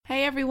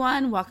Hey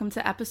everyone, welcome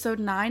to episode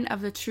 9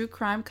 of the True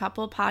Crime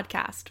Couple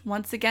podcast.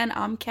 Once again,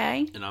 I'm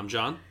Kay. And I'm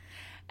John.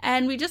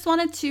 And we just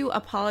wanted to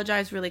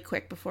apologize really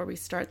quick before we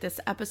start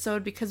this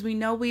episode because we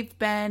know we've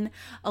been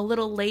a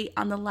little late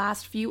on the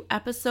last few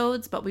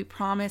episodes, but we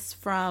promise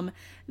from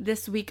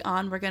this week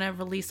on we're going to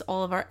release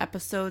all of our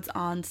episodes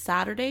on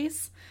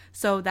Saturdays.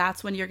 So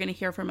that's when you're going to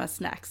hear from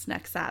us next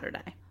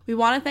Saturday. We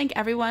want to thank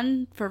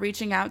everyone for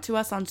reaching out to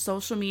us on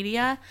social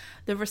media.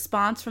 The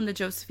response from the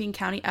Josephine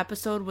County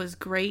episode was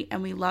great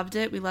and we loved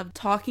it. We loved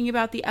talking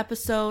about the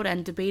episode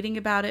and debating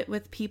about it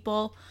with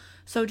people.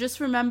 So just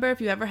remember, if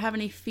you ever have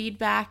any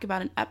feedback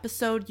about an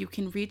episode, you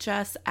can reach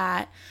us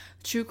at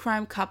True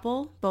Crime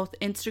Couple, both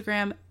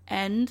Instagram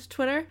and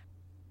Twitter.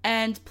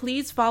 And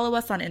please follow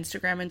us on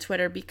Instagram and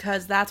Twitter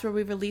because that's where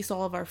we release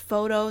all of our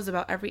photos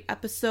about every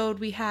episode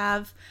we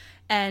have,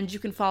 and you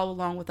can follow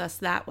along with us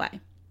that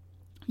way.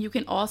 You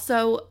can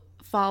also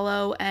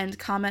follow and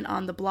comment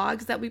on the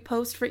blogs that we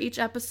post for each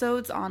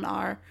episodes on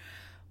our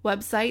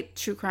website,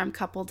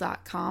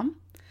 truecrimecouple.com.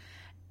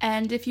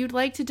 And if you'd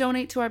like to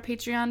donate to our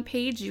Patreon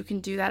page, you can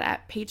do that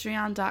at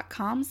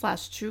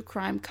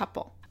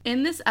patreon.com/truecrimecouple.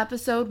 In this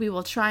episode, we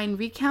will try and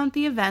recount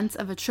the events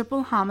of a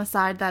triple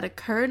homicide that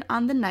occurred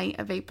on the night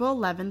of April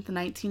 11th,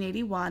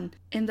 1981,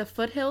 in the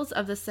foothills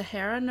of the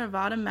Sierra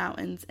Nevada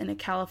mountains in a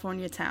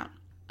California town.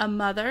 A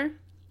mother,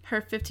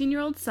 her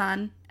 15-year-old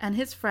son, and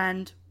his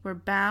friend were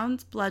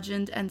bound,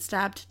 bludgeoned, and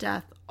stabbed to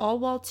death, all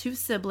while two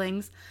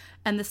siblings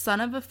and the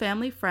son of a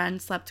family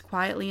friend slept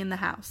quietly in the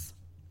house.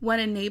 When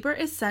a neighbor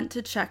is sent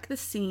to check the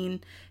scene,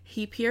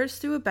 he peers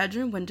through a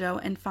bedroom window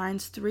and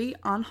finds 3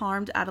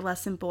 unharmed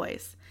adolescent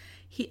boys.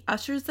 He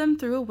ushers them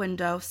through a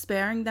window,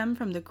 sparing them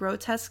from the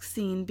grotesque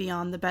scene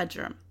beyond the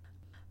bedroom.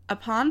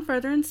 Upon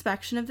further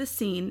inspection of the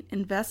scene,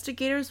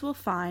 investigators will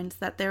find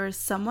that there is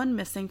someone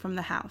missing from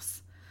the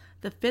house,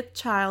 the 5th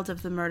child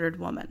of the murdered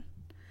woman,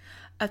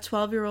 a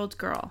 12-year-old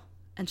girl,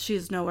 and she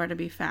is nowhere to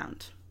be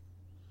found.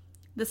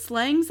 The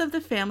slayings of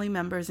the family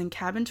members in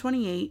Cabin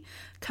 28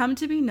 come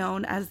to be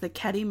known as the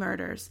Keddie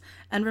murders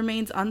and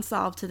remains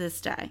unsolved to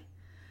this day.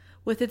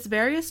 With its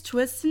various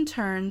twists and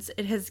turns,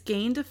 it has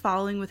gained a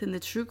following within the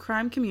true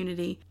crime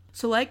community,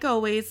 so like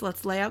always,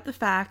 let's lay out the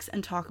facts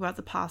and talk about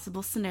the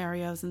possible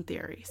scenarios and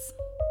theories.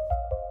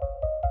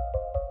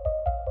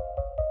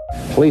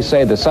 Police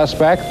say the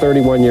suspect,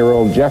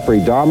 31-year-old Jeffrey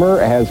Dahmer,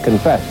 has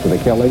confessed to the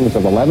killings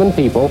of 11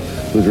 people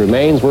whose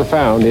remains were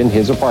found in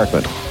his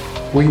apartment.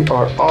 We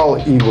are all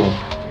evil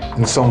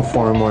in some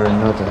form or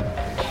another,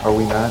 are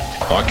we not?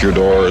 Lock your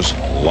doors,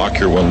 lock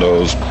your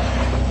windows.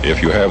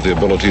 If you have the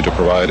ability to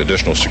provide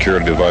additional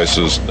security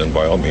devices, then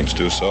by all means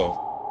do so.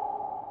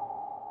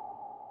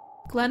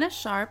 Glenna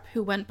Sharp,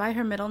 who went by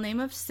her middle name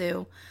of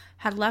Sue,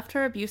 had left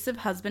her abusive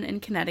husband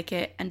in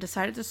Connecticut and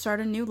decided to start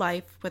a new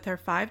life with her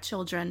 5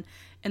 children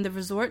in the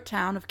resort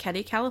town of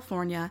Keddie,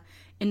 California,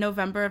 in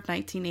November of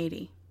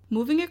 1980.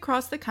 Moving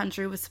across the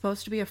country was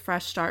supposed to be a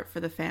fresh start for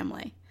the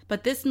family,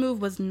 but this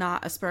move was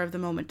not a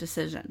spur-of-the-moment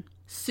decision.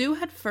 Sue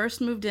had first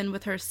moved in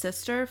with her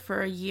sister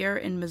for a year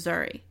in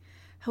Missouri.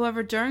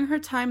 However, during her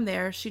time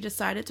there, she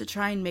decided to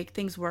try and make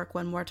things work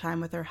one more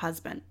time with her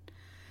husband.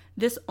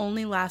 This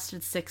only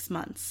lasted 6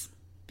 months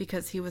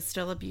because he was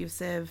still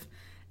abusive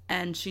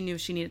and she knew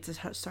she needed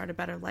to start a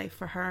better life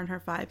for her and her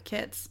 5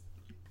 kids.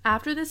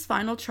 After this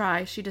final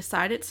try, she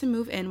decided to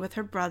move in with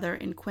her brother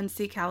in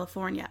Quincy,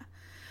 California.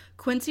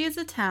 Quincy is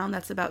a town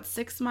that's about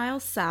 6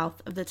 miles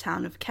south of the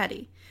town of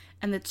Keddie,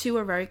 and the two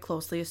are very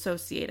closely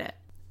associated.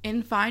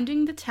 In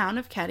finding the town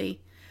of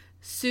Keddie,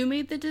 Sue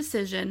made the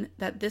decision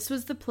that this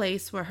was the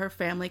place where her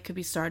family could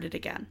be started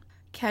again.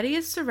 Keddie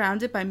is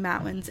surrounded by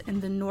mountains in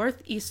the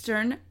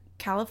northeastern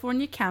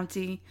California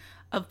county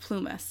of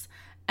Plumas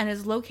and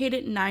is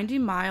located 90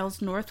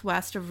 miles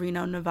northwest of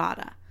Reno,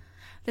 Nevada.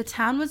 The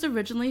town was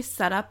originally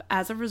set up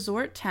as a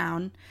resort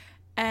town,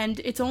 and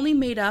it's only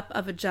made up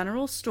of a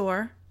general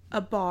store,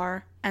 a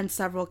bar, and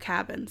several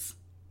cabins.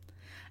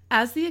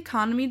 As the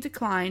economy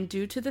declined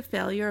due to the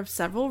failure of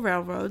several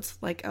railroads,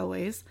 like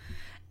always,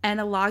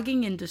 and a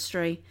logging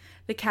industry,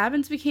 the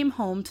cabins became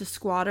home to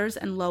squatters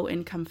and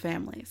low-income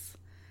families.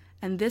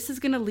 And this is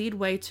going to lead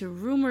way to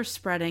rumors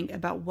spreading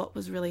about what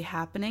was really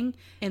happening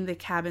in the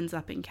cabins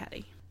up in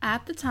Keddie.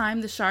 At the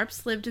time the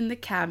Sharps lived in the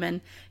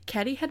cabin,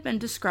 Keddie had been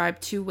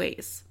described 2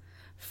 ways.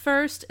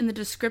 First, in the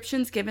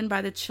descriptions given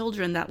by the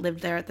children that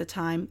lived there at the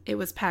time, it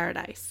was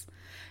paradise.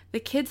 The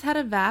kids had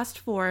a vast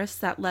forest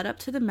that led up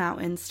to the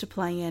mountains to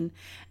play in,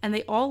 and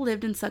they all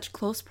lived in such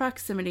close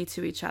proximity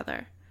to each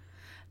other.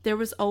 There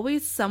was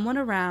always someone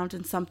around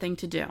and something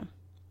to do.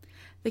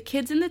 The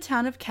kids in the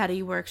town of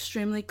Keddie were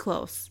extremely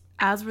close,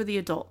 as were the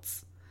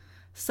adults.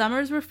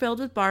 Summers were filled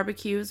with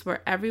barbecues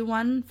where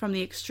everyone from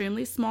the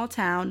extremely small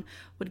town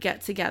would get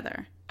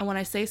together. And when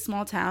I say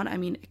small town, I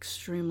mean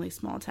extremely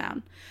small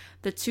town.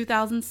 The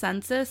 2000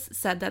 census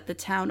said that the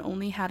town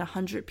only had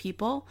 100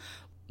 people,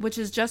 which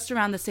is just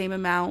around the same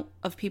amount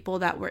of people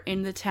that were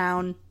in the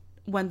town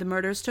when the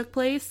murders took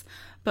place.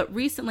 But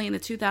recently in the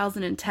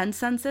 2010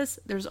 census,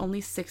 there's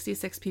only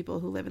 66 people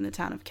who live in the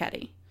town of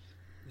Keddie.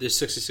 There's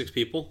 66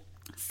 people?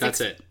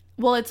 That's it?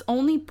 Well, it's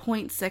only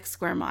 0.6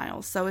 square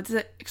miles, so it's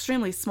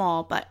extremely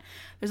small, but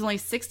there's only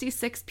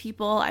 66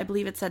 people. I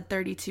believe it said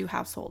 32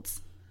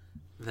 households.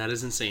 That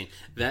is insane.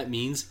 That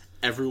means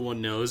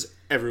everyone knows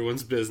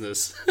everyone's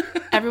business.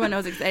 Everyone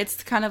knows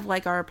it's kind of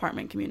like our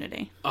apartment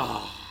community.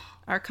 Oh.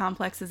 Our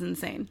complex is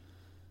insane.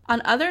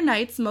 On other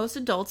nights, most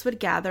adults would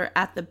gather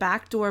at the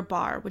backdoor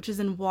bar, which is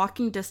in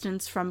walking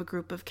distance from a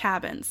group of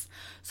cabins.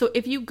 So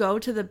if you go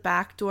to the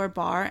backdoor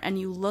bar and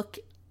you look,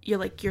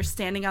 you're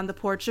standing on the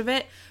porch of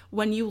it,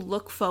 when you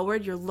look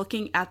forward, you're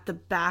looking at the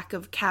back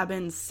of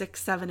cabins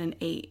 6, 7, and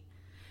 8.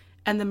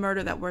 And the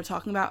murder that we're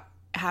talking about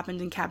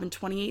happened in cabin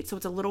 28, so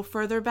it's a little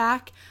further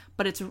back,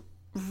 but it's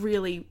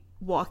really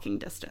walking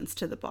distance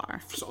to the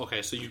bar. So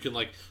you can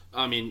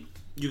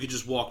you could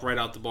just walk right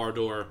out the bar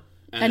door.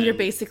 And you're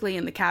basically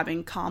in the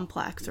cabin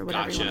complex or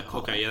whatever you want to call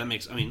it. Okay, yeah, that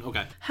makes,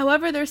 okay.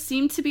 However, there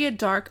seemed to be a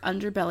dark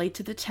underbelly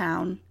to the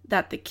town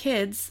that the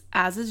kids,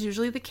 as is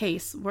usually the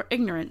case, were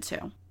ignorant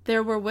to.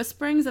 There were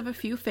whisperings of a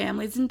few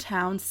families in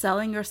town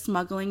selling or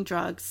smuggling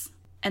drugs.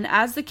 And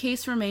as the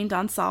case remained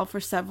unsolved for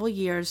several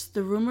years,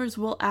 the rumors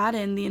will add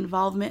in the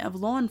involvement of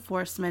law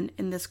enforcement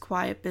in this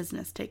quiet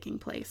business taking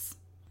place.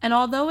 And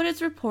although it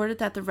is reported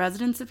that the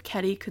residents of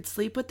Keddie could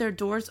sleep with their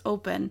doors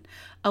open,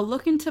 a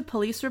look into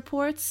police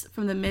reports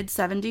from the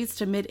mid-70s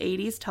to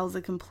mid-80s tells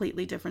a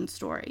completely different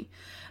story.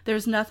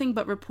 There's nothing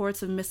but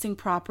reports of missing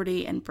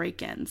property and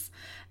break-ins.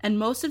 And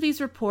most of these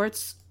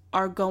reports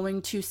are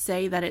going to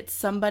say that it's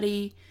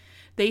somebody,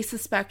 they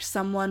suspect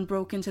someone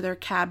broke into their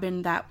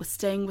cabin that was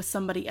staying with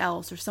somebody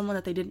else or someone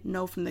that they didn't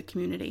know from the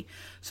community.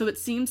 So it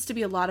seems to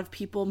be a lot of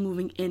people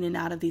moving in and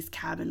out of these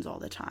cabins all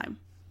the time.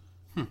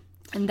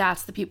 And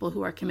that's the people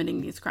who are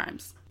committing these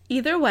crimes.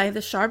 Either way,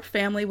 the Sharp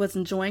family was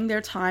enjoying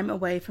their time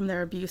away from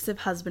their abusive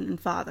husband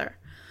and father.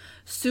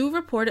 Sue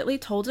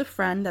reportedly told a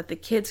friend that the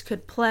kids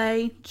could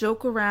play,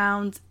 joke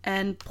around,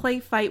 and play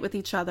fight with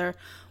each other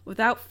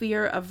without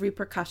fear of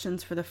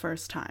repercussions for the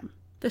first time.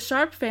 The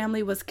Sharp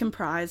family was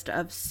comprised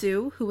of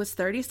Sue, who was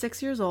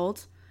 36 years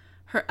old,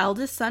 her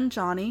eldest son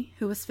Johnny,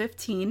 who was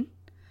 15,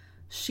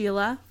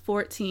 Sheila,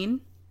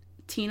 14,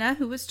 Tina,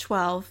 who was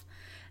 12,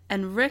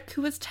 and Rick,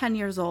 who was 10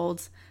 years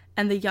old,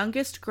 and the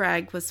youngest,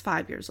 Greg, was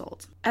 5 years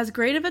old. As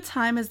great of a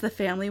time as the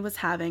family was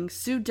having,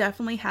 Sue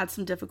definitely had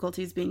some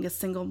difficulties being a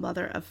single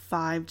mother of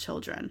 5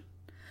 children.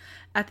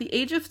 At the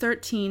age of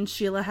 13,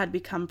 Sheila had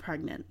become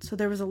pregnant, so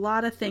there was a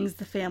lot of things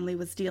the family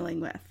was dealing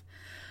with.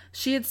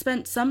 She had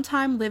spent some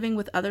time living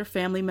with other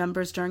family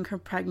members during her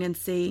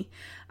pregnancy.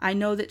 I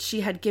know that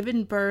she had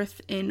given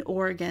birth in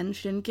Oregon.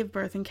 She didn't give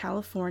birth in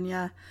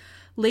California.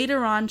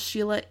 Later on,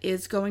 Sheila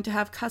is going to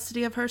have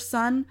custody of her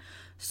son,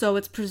 so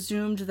it's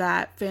presumed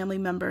that family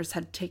members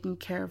had taken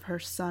care of her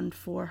son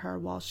for her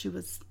while she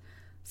was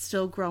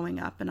still growing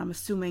up, and I'm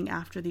assuming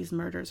after these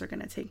murders are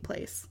going to take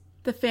place.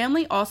 The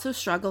family also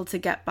struggled to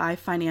get by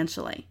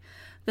financially.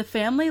 The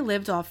family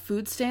lived off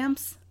food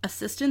stamps,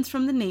 assistance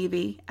from the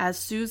Navy, as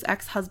Sue's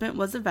ex-husband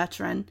was a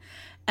veteran,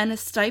 and a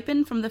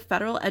stipend from the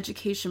federal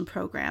education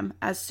program,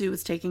 as Sue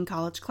was taking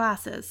college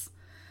classes.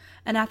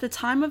 And at the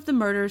time of the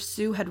murders,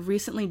 Sue had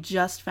recently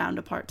just found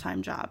a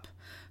part-time job.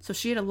 So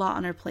she had a lot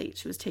on her plate.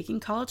 She was taking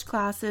college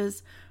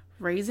classes,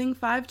 raising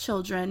 5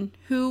 children,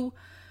 who,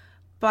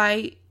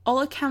 by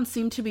all accounts,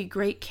 seemed to be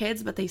great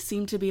kids, but they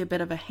seemed to be a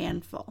bit of a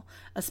handful,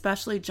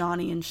 especially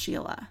Johnny and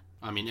Sheila.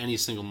 I mean, any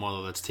single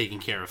mother that's taking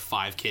care of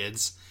 5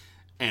 kids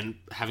and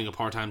having a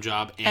part-time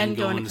job and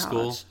going to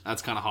school,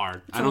 that's kind of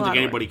hard. I don't think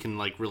anybody can,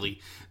 really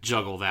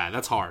juggle that.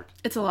 That's hard.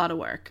 It's a lot of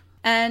work.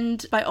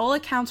 And by all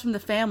accounts from the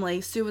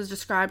family, Sue was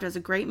described as a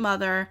great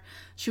mother.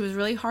 She was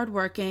really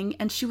hardworking,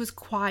 and she was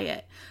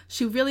quiet.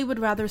 She really would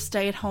rather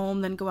stay at home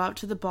than go out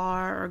to the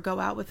bar or go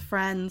out with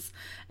friends.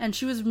 And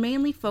she was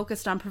mainly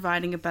focused on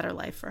providing a better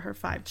life for her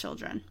 5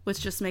 children,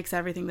 which just makes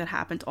everything that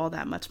happened all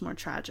that much more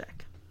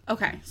tragic.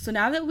 Okay, so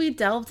now that we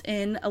delved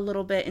in a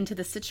little bit into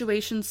the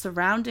situation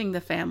surrounding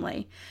the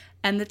family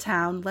and the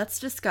town, let's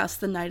discuss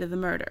the night of the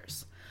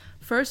murders.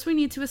 First, we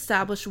need to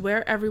establish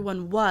where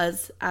everyone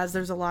was, as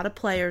there's a lot of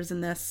players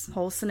in this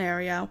whole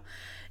scenario.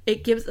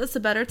 It gives us a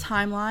better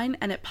timeline,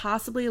 and it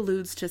possibly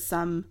alludes to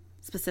some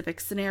specific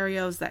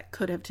scenarios that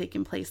could have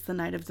taken place the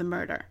night of the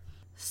murder.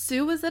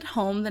 Sue was at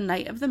home the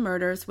night of the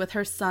murders with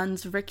her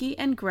sons Ricky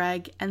and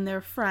Greg and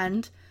their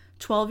friend,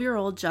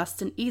 12-year-old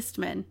Justin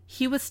Eastman.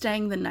 He was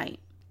staying the night.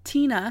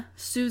 Tina,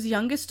 Sue's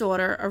youngest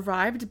daughter,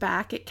 arrived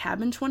back at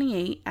cabin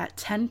 28 at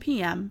 10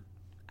 p.m.,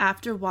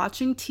 after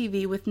watching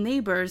TV with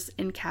neighbors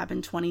in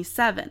cabin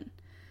 27.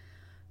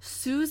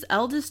 Sue's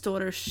eldest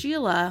daughter,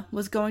 Sheila,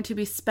 was going to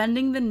be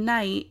spending the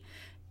night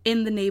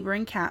in the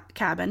neighboring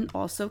cabin,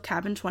 also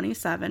cabin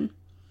 27,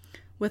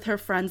 with her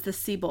friends, the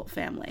Seabolt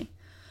family.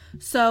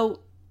 So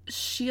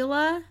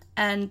Sheila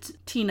and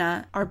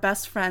Tina are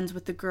best friends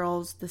with the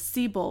girls, the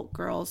Seabolt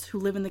girls, who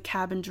live in the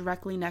cabin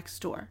directly next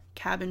door,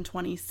 cabin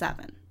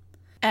 27.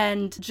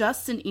 And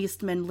Justin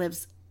Eastman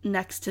lives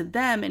next to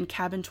them in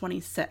cabin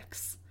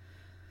 26.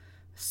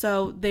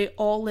 So they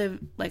all live,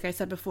 like I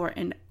said before,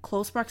 in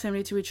close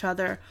proximity to each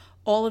other.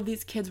 All of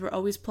these kids were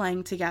always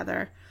playing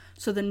together.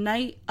 So the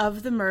night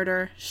of the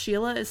murder,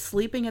 Sheila is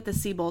sleeping at the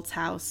Seabolt's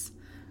house,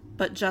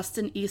 but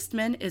Justin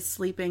Eastman is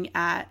sleeping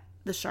at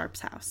the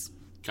Sharps' house.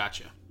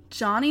 Gotcha.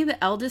 Johnny,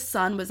 the eldest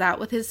son, was out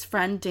with his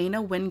friend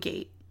Dana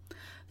Wingate.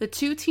 The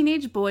two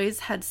teenage boys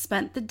had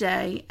spent the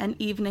day and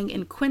evening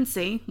in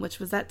Quincy, which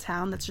was that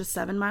town that's just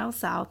 7 miles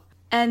south,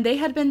 and they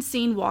had been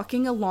seen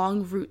walking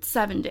along Route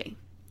 70.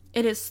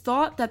 It is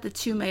thought that the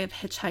two may have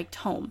hitchhiked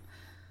home.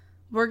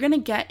 We're going to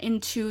get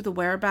into the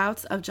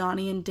whereabouts of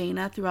Johnny and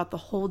Dana throughout the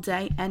whole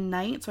day and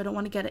night, so I don't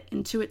want to get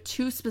into it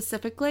too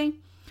specifically,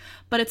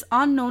 but it's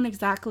unknown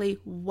exactly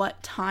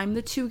what time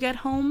the two get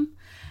home,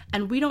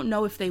 and we don't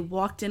know if they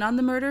walked in on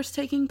the murders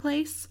taking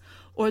place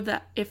or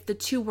that if the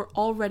two were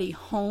already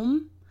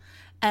home.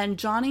 And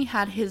Johnny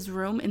had his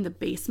room in the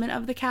basement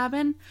of the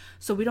cabin,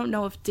 so we don't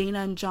know if Dana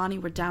and Johnny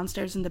were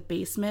downstairs in the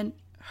basement,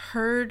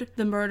 heard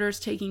the murders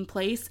taking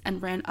place,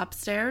 and ran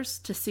upstairs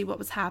to see what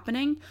was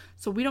happening.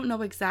 So we don't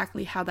know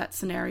exactly how that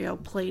scenario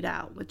played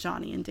out with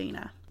Johnny and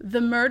Dana.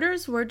 The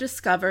murders were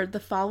discovered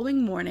the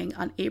following morning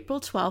on April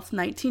 12,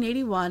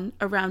 1981,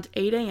 around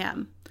 8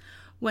 a.m.,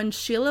 when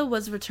Sheila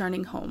was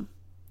returning home.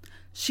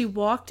 She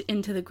walked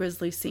into the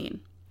grisly scene.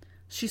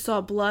 She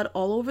saw blood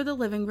all over the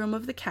living room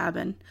of the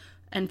cabin,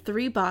 and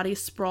 3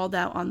 bodies sprawled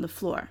out on the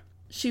floor.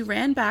 She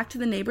ran back to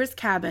the neighbor's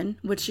cabin,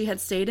 which she had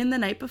stayed in the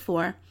night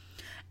before,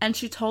 and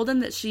she told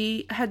them that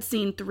she had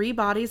seen 3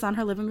 bodies on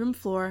her living room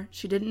floor.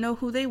 She didn't know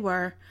who they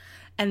were,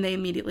 and they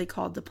immediately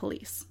called the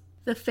police.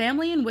 The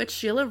family in which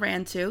Sheila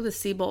ran to, the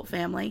Seabolt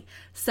family,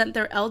 sent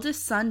their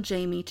eldest son,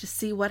 Jamie, to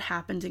see what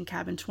happened in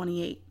cabin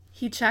 28.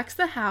 He checks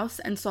the house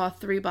and saw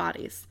 3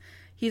 bodies.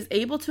 He's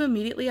able to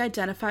immediately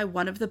identify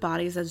one of the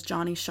bodies as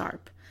Johnny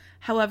Sharp.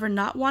 However,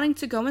 not wanting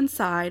to go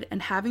inside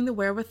and having the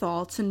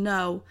wherewithal to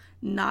know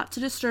not to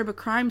disturb a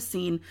crime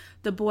scene,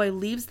 the boy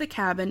leaves the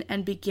cabin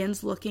and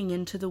begins looking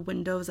into the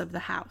windows of the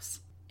house.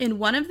 In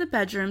one of the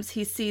bedrooms,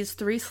 he sees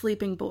 3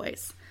 sleeping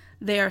boys.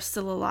 They are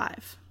still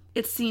alive.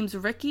 It seems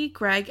Ricky,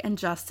 Greg, and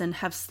Justin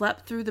have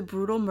slept through the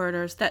brutal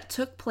murders that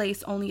took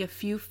place only a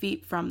few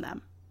feet from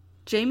them.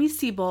 Jamie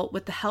Seabolt,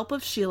 with the help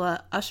of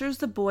Sheila, ushers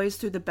the boys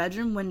through the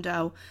bedroom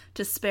window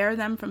to spare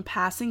them from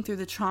passing through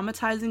the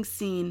traumatizing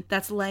scene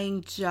that's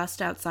laying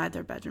just outside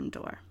their bedroom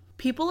door.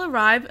 People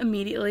arrive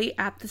immediately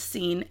at the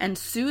scene, and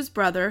Sue's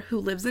brother, who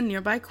lives in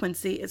nearby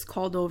Quincy, is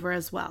called over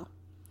as well.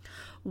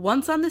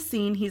 Once on the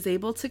scene, he's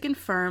able to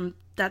confirm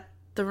that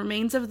the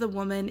remains of the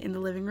woman in the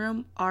living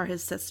room are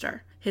his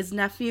sister, his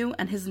nephew,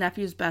 and his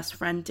nephew's best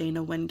friend,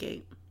 Dana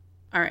Wingate.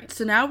 Alright,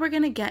 so now we're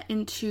going to get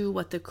into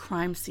what the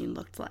crime scene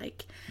looked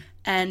like.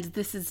 And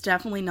this is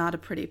definitely not a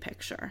pretty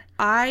picture.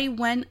 I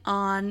went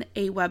on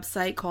a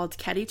website called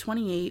Keddie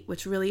 28,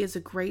 which really is a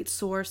great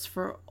source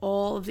for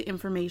all of the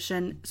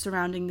information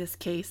surrounding this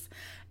case.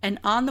 And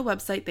on the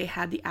website, they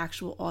had the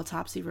actual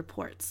autopsy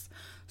reports.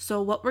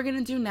 So what we're going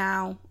to do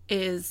now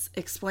is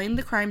explain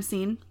the crime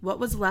scene, what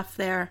was left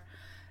there,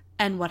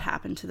 and what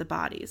happened to the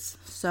bodies.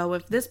 So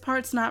if this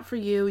part's not for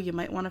you, you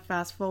might want to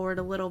fast forward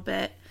a little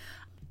bit.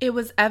 It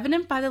was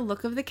evident by the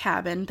look of the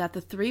cabin that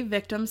the 3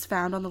 victims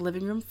found on the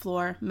living room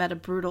floor met a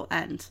brutal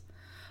end.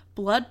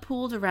 Blood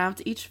pooled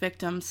around each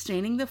victim,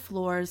 staining the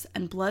floors,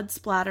 and blood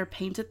splatter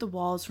painted the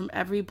walls from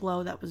every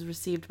blow that was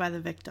received by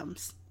the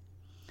victims.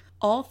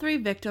 All 3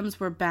 victims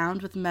were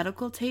bound with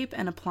medical tape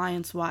and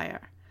appliance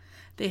wire.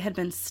 They had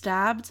been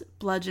stabbed,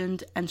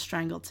 bludgeoned, and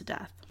strangled to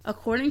death.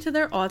 According to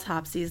their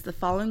autopsies, the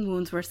following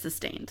wounds were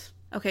sustained.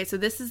 Okay, so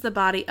this is the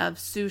body of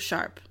Sue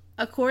Sharp.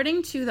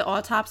 According to the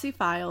autopsy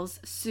files,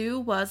 Sue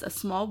was a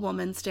small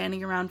woman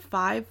standing around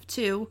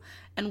 5'2"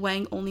 and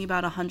weighing only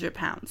about 100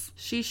 pounds.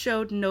 She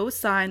showed no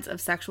signs of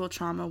sexual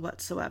trauma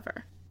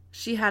whatsoever.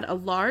 She had a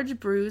large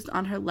bruise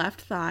on her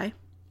left thigh.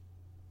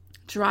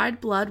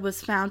 Dried blood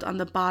was found on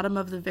the bottom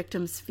of the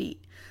victim's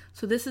feet,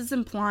 so this is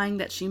implying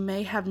that she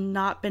may have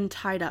not been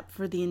tied up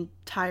for the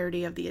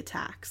entirety of the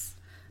attacks,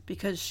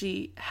 because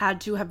she had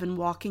to have been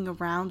walking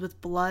around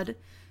with blood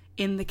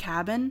in the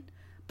cabin,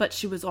 but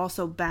she was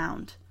also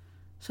bound.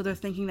 So they're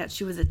thinking that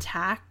she was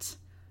attacked,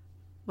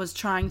 was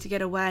trying to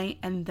get away,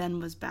 and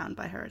then was bound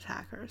by her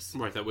attackers.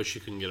 Right, that way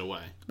she couldn't get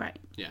away. Right.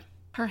 Yeah.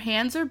 Her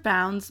hands are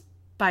bound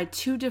by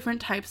 2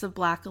 different types of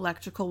black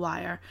electrical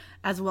wire,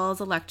 as well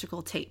as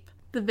electrical tape.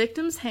 The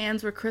victim's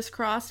hands were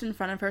crisscrossed in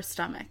front of her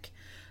stomach.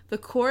 The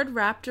cord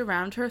wrapped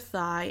around her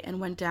thigh and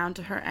went down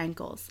to her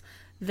ankles,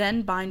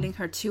 then binding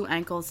her 2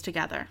 ankles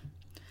together.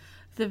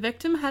 The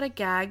victim had a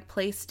gag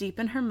placed deep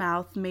in her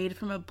mouth made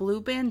from a blue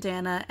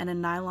bandana and a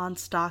nylon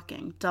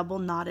stocking, double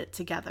knotted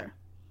together.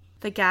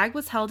 The gag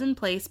was held in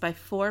place by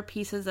 4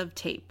 pieces of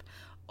tape,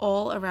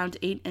 all around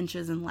 8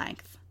 inches in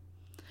length.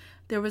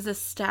 There was a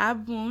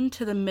stab wound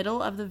to the middle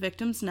of the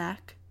victim's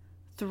neck,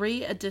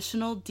 3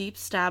 additional deep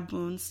stab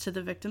wounds to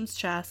the victim's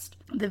chest.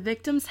 The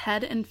victim's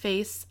head and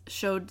face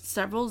showed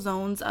several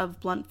zones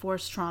of blunt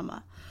force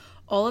trauma.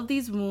 All of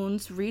these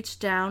wounds reached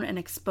down and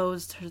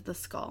exposed the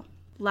skull.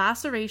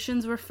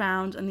 Lacerations were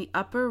found in the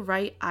upper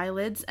right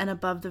eyelids and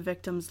above the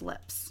victim's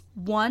lips.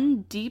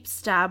 1 deep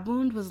stab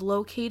wound was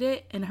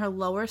located in her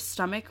lower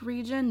stomach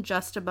region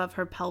just above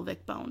her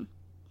pelvic bone.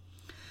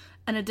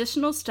 An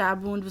additional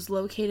stab wound was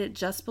located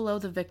just below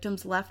the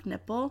victim's left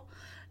nipple,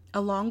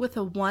 along with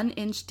a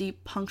 1-inch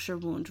deep puncture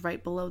wound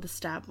right below the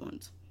stab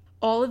wound.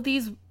 All of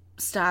these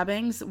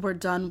stabbings were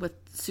done with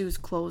Sue's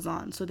clothes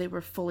on, so they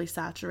were fully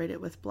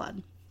saturated with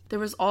blood. There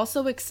was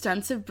also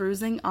extensive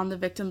bruising on the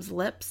victim's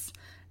lips,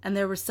 and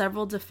there were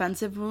several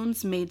defensive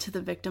wounds made to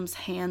the victim's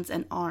hands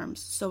and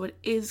arms, so it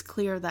is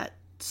clear that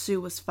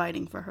Sue was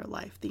fighting for her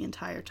life the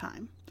entire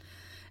time.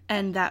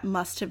 And that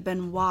must have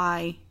been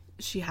why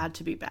she had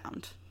to be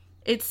bound.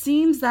 It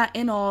seems that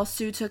in all,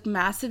 Sue took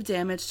massive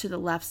damage to the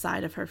left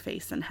side of her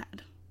face and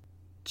head.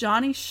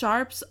 Johnny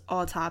Sharp's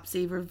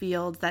autopsy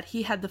revealed that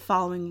he had the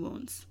following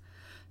wounds: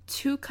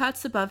 2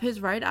 cuts above his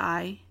right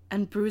eye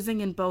and bruising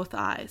in both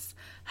eyes.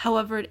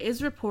 However, it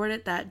is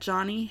reported that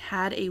Johnny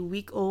had a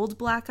week-old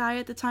black eye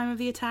at the time of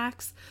the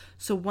attacks,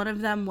 so one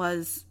of them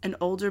was an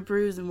older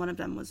bruise and one of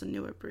them was a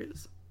newer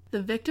bruise.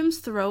 The victim's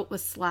throat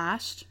was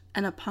slashed,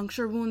 and a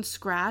puncture wound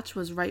scratch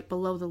was right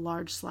below the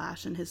large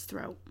slash in his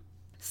throat.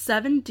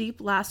 7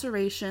 deep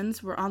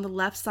lacerations were on the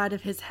left side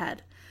of his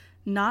head,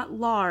 not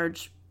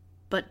large,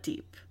 but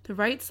deep. The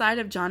right side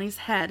of Johnny's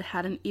head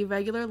had an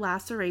irregular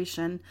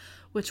laceration,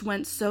 which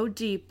went so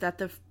deep that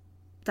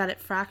it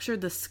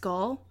fractured the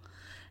skull,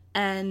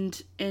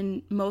 and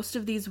in most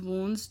of these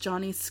wounds,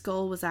 Johnny's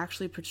skull was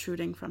actually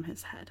protruding from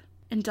his head.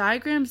 In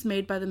diagrams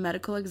made by the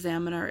medical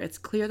examiner, it's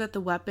clear that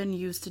the weapon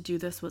used to do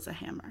this was a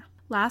hammer.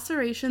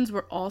 Lacerations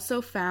were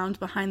also found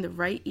behind the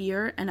right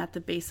ear and at the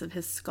base of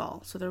his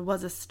skull, so there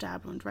was a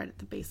stab wound right at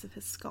the base of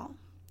his skull.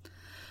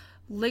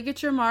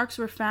 Ligature marks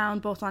were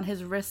found both on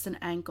his wrists and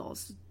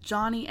ankles.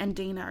 Johnny and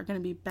Dana are going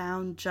to be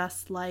bound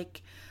just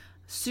like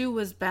Sue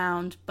was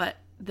bound, but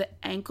the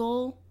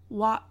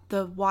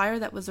wire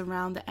that was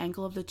around the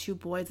ankle of the 2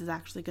 boys is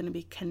actually going to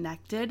be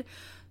connected,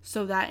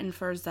 so that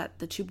infers that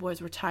the 2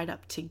 boys were tied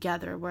up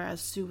together,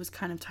 whereas Sue was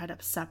kind of tied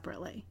up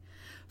separately.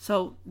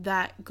 So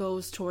that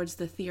goes towards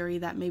the theory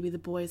that maybe the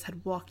boys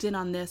had walked in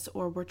on this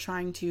or were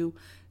trying to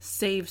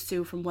save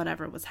Sue from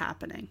whatever was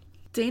happening.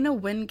 Dana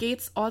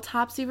Wingate's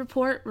autopsy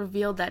report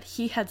revealed that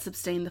he had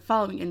sustained the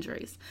following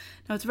injuries.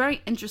 Now, it's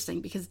very interesting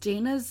because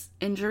Dana's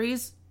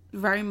injuries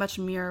very much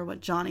mirror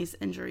what Johnny's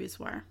injuries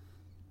were.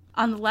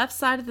 On the left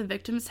side of the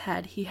victim's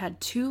head, he had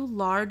 2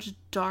 large,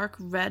 dark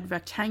red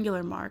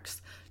rectangular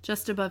marks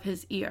just above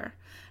his ear.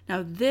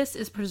 Now, this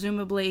is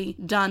presumably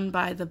done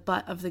by the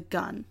butt of the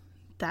gun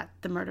that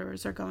the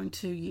murderers are going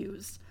to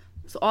use.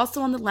 So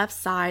also on the left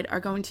side are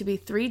going to be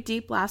 3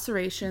 deep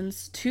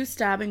lacerations, 2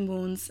 stabbing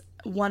wounds,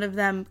 one of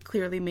them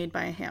clearly made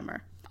by a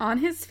hammer. On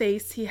his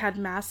face, he had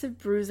massive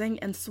bruising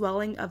and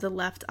swelling of the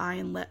left eye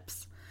and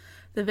lips.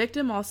 The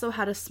victim also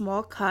had a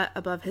small cut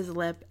above his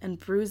lip and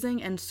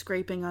bruising and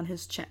scraping on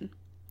his chin.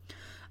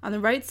 On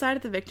the right side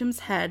of the victim's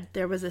head,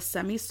 there was a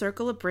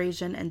semicircle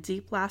abrasion and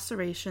deep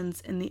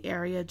lacerations in the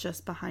area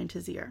just behind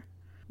his ear.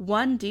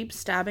 1 deep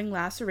stabbing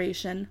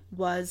laceration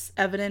was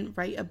evident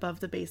right above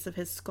the base of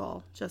his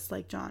skull, just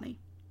like Johnny.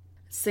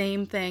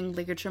 Same thing,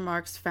 ligature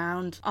marks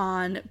found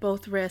on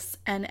both wrists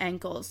and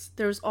ankles.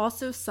 There was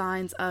also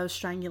signs of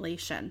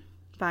strangulation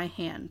by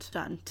hand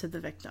done to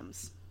the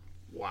victims.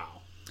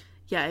 Wow.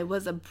 Yeah, it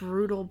was a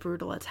brutal,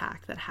 brutal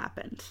attack that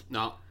happened.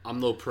 Now, I'm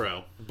no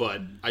pro,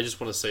 but I just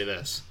want to say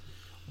this.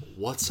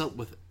 What's up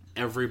with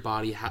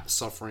everybody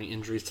suffering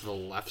injuries to the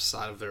left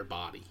side of their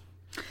body?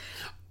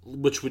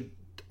 Which would...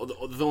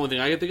 The only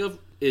thing I can think of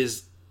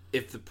is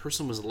if the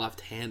person was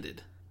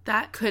left-handed.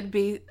 That could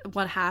be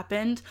what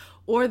happened.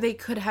 Or they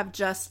could have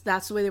just...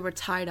 That's the way they were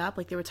tied up.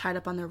 Like, they were tied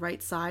up on their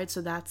right side,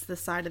 so that's the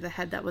side of the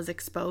head that was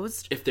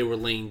exposed. If they were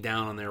laying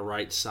down on their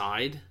right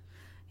side.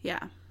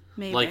 Yeah,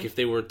 maybe. Like, if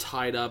they were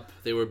tied up,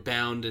 they were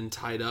bound and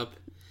tied up,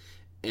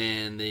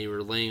 and they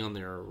were laying on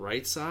their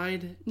right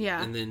side.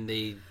 Yeah. And then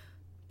they...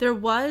 There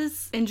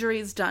was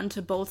injuries done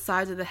to both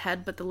sides of the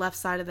head, but the left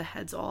side of the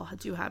heads all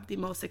do have the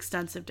most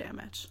extensive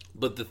damage.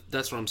 But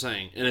that's what I'm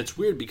saying. And it's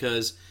weird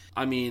because,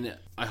 I mean,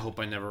 I hope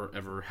I never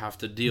ever have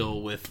to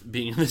deal with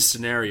being in this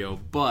scenario,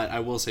 but I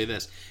will say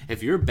this.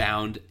 If you're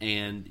bound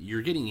and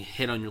you're getting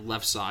hit on your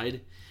left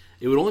side,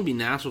 it would only be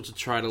natural to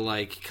try to,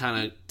 like,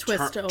 kind of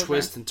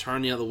twist and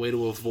turn the other way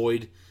to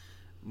avoid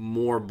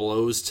more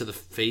blows to the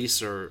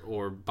face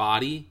or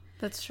body.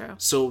 That's true.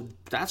 So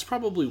that's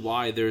probably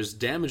why there's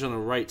damage on the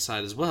right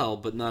side as well,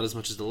 but not as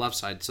much as the left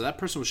side. So that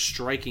person was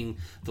striking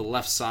the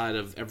left side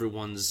of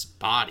everyone's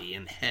body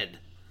and head.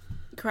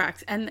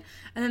 Correct. And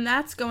then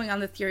that's going on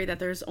the theory that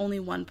there's only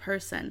one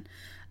person.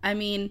 I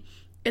mean,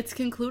 it's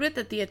concluded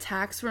that the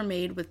attacks were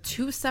made with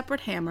 2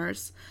 separate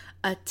hammers,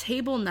 a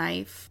table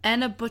knife,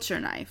 and a butcher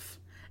knife,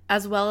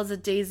 as well as a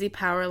Daisy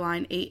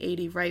Powerline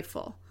 880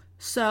 rifle.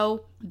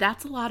 So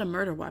that's a lot of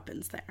murder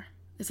weapons there.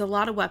 There's a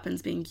lot of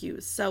weapons being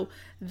used. So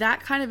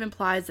that kind of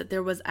implies that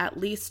there was at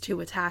least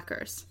 2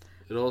 attackers.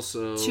 It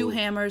also... 2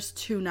 hammers,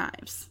 2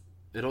 knives.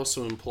 It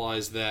also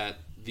implies that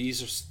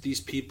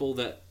these people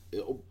that...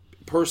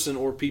 person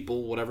or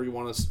people, whatever you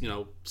want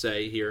to,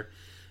 say here,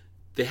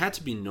 they had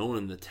to be known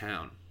in the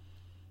town.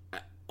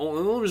 The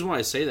only reason why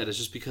I say that is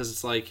just because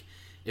it's like,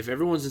 if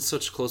everyone's in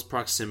such close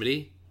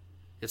proximity,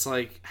 It's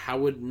like, how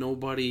would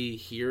nobody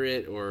hear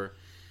it? Or,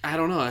 I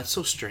don't know. That's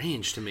so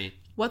strange to me.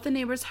 What the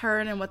neighbors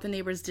heard and what the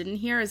neighbors didn't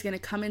hear is going to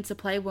come into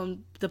play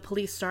when the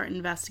police start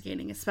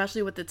investigating,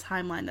 especially with the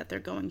timeline that they're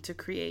going to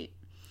create.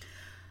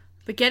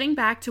 But getting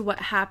back to what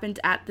happened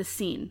at the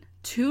scene,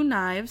 2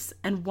 knives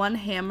and 1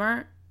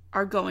 hammer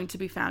are going to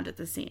be found at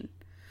the scene.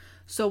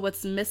 So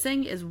what's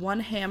missing is 1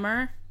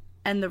 hammer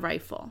and the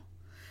rifle.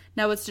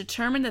 Now, it's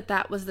determined that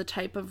that was the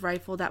type of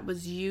rifle that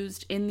was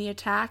used in the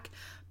attack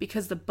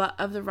because the butt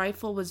of the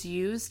rifle was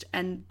used,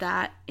 and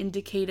that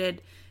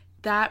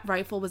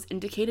rifle was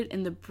indicated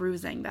in the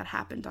bruising that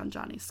happened on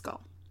Johnny's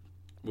skull.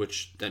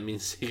 Which, that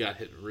means he got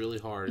hit really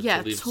hard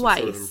to leave twice.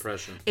 Some sort of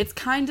impression. It's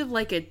kind of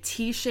like a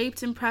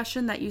T-shaped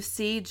impression that you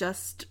see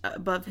just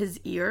above his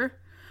ear,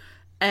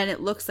 and it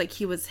looks like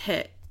he was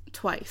hit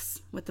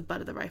twice with the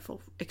butt of the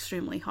rifle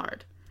extremely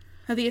hard.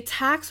 Now, the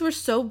attacks were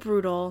so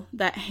brutal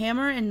that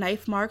hammer and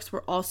knife marks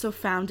were also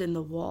found in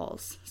the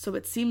walls. So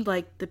it seemed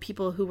like the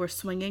people who were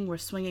swinging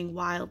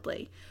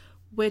wildly,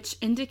 which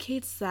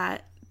indicates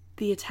that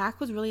the attack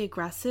was really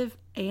aggressive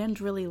and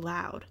really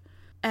loud.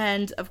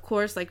 And of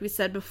course, like we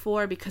said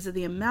before, because of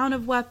the amount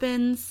of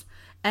weapons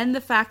and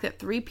the fact that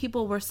 3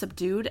 people were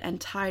subdued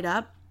and tied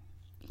up,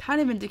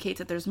 kind of indicates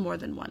that there's more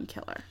than one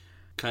killer.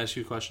 Can I ask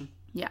you a question?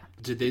 Yeah.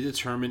 Did they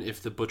determine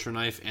if the butcher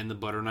knife and the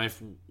butter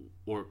knife,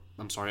 or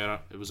I'm sorry,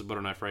 it was a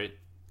butter knife, right?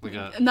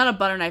 Like not a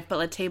butter knife, but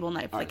a table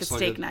knife, like right, a so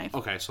steak knife.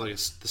 Okay, so like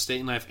the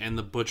steak knife and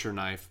the butcher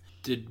knife.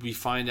 Did we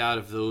find out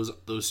if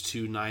those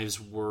 2 knives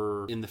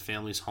were in the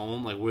family's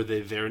home? Like, were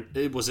they there?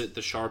 Was it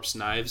the Sharps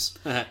knives?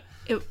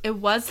 It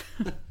was.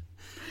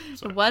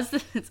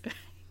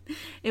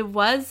 It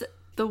was.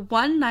 The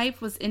one knife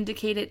was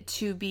indicated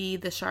to be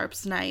the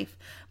Sharps knife,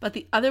 but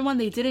the other one,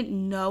 they didn't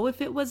know if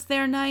it was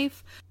their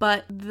knife,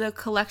 but the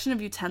collection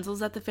of utensils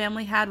that the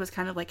family had was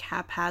kind of like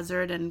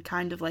haphazard and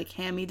kind of like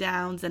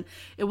hand-me-downs, and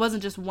it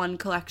wasn't just one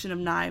collection of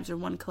knives or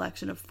one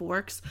collection of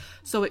forks,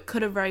 so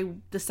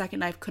the second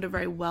knife could have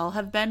very well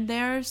have been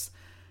theirs.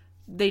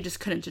 They just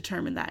couldn't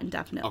determine that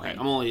indefinitely. Okay,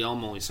 I'm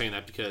only saying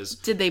that because...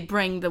 Did they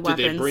bring the weapons?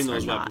 Did they bring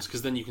those weapons?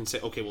 Because then you can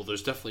say, okay, well,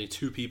 there's definitely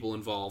 2 people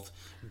involved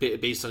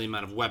based on the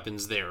amount of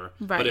weapons there.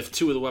 Right. But if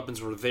 2 of the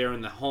weapons were there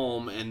in the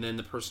home and then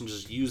the person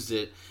just used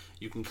it,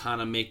 you can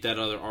kind of make that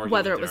other argument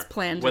Whether it was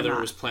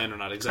planned or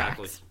not,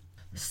 exactly. Correct.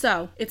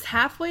 So, it's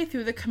halfway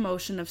through the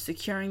commotion of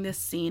securing this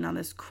scene on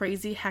this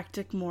crazy,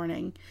 hectic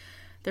morning.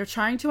 They're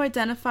trying to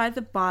identify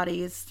the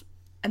bodies...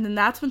 And then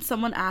that's when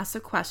someone asks a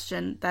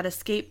question that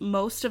escaped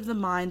most of the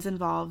minds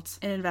involved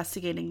in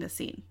investigating the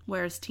scene.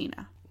 Where's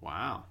Tina?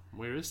 Wow.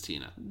 Where is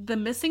Tina? The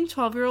missing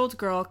 12-year-old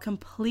girl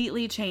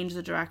completely changed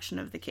the direction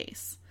of the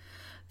case.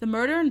 The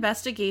murder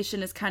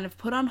investigation is kind of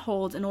put on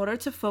hold in order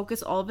to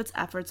focus all of its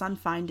efforts on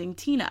finding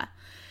Tina.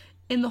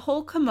 In the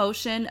whole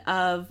commotion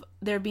of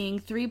there being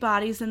 3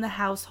 bodies in the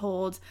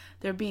household,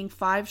 there being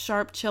 5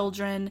 Sharp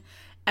children,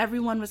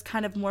 everyone was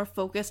kind of more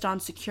focused on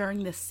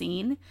securing the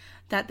scene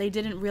that they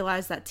didn't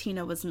realize that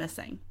Tina was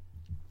missing.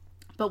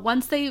 But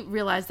once they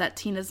realize that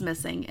Tina's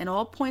missing, an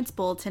all points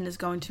bulletin is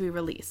going to be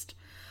released.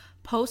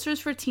 Posters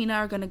for Tina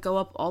are going to go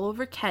up all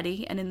over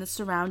Keddie and in the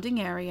surrounding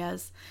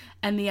areas,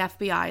 and the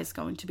FBI is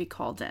going to be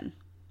called in.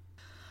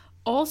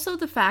 Also,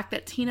 the fact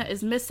that Tina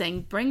is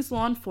missing brings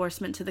law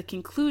enforcement to the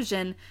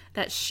conclusion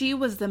that she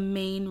was the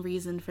main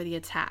reason for the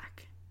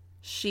attack.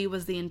 She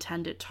was the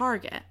intended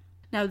target.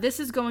 Now, this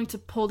is going to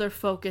pull their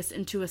focus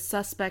into a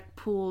suspect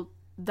pool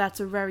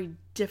that's a very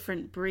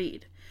different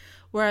breed.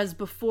 Whereas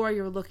before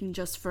you were looking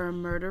just for a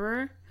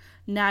murderer,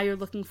 now you're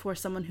looking for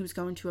someone who's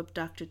going to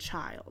abduct a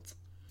child.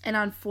 And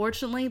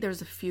unfortunately,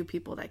 there's a few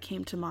people that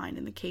came to mind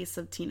in the case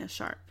of Tina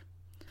Sharp.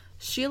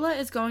 Sheila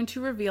is going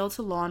to reveal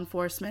to law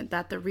enforcement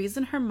that the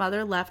reason her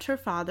mother left her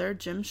father,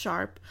 Jim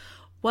Sharp,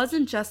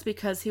 wasn't just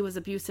because he was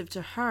abusive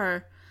to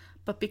her,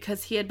 but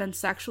because he had been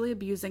sexually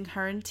abusing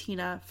her and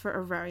Tina for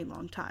a very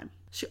long time.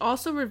 She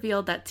also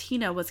revealed that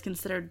Tina was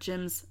considered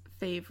Jim's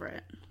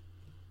favorite.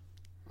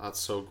 That's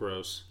so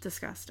gross.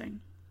 Disgusting.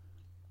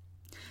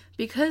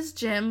 Because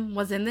Jim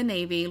was in the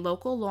Navy,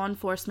 local law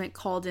enforcement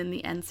called in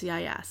the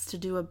NCIS to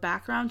do a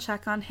background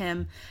check on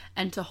him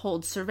and to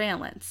hold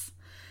surveillance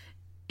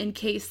in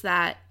case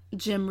that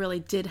Jim really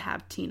did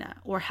have Tina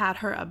or had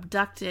her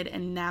abducted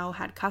and now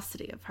had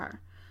custody of her.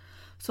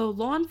 So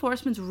law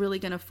enforcement's really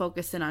going to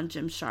focus in on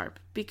Jim Sharp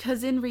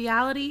because in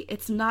reality,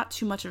 it's not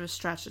too much of a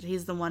stretch that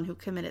he's the one who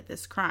committed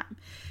this crime.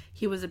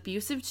 He was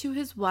abusive to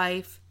his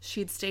wife.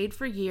 She'd stayed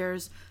for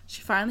years.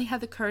 She finally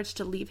had the courage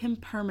to leave him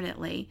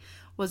permanently,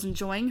 was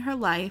enjoying her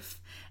life,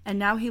 and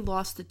now he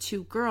lost the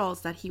 2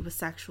 girls that he was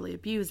sexually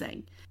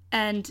abusing.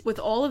 And with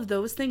all of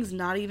those things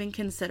not even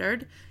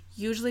considered,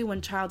 usually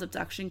when child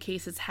abduction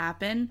cases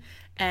happen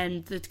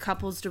and the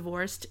couple's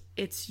divorced,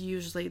 it's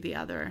usually the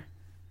other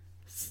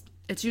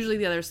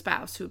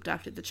spouse who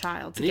abducted the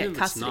child to get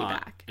custody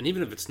back. And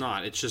even if it's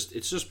not, it's just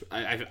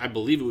I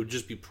believe it would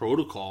just be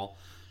protocol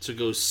to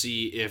go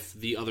see if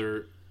the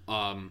other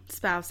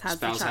spouse has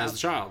the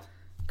child.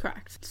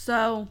 Correct.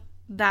 So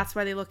that's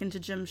why they look into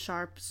Jim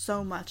Sharp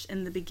so much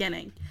in the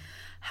beginning.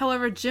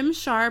 However, Jim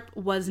Sharp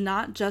was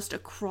not just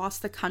across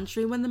the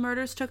country when the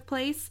murders took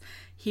place.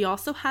 He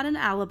also had an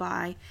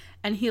alibi,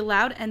 and he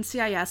allowed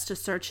NCIS to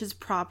search his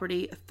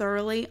property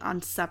thoroughly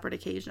on separate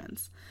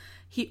occasions.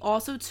 He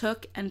also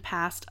took and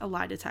passed a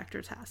lie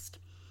detector test.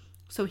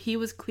 So he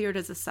was cleared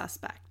as a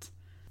suspect.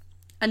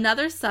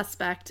 Another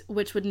suspect,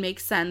 which would make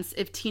sense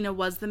if Tina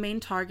was the main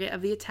target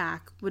of the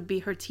attack, would be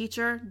her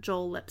teacher,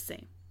 Joel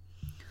Lipsey.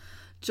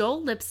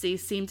 Joel Lipsey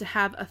seemed to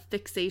have a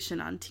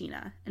fixation on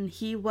Tina, and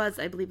he was,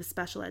 I believe, a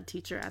special ed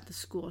teacher at the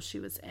school she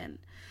was in.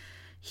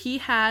 He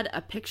had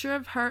a picture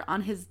of her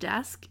on his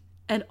desk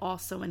and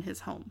also in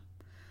his home,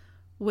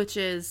 which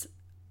is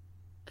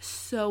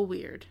so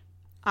weird.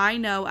 I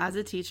know as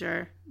a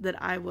teacher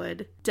that I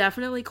would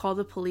definitely call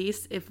the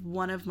police if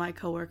one of my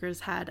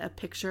coworkers had a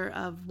picture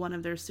of one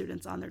of their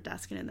students on their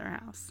desk and in their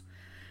house.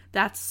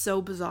 That's so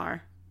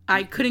bizarre.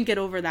 I couldn't get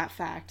over that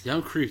fact. Yeah,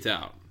 I'm creeped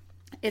out.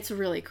 It's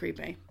really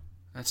creepy.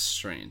 That's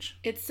strange.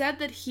 It said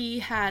that he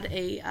had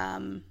a,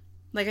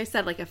 like I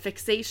said, like a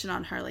fixation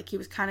on her. Like he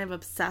was kind of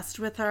obsessed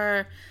with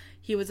her.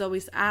 He was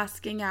always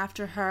asking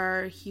after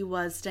her. He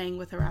was staying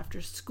with her after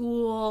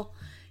school.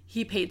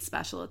 He paid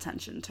special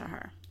attention to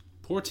her.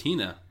 Poor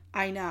Tina.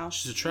 I know.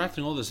 She's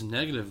attracting all this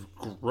negative,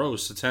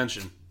 gross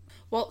attention.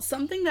 Well,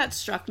 something that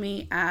struck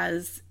me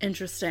as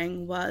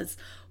interesting was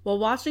while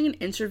watching an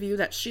interview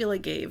that Sheila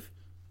gave,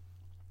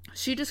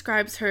 she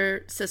describes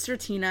her sister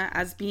Tina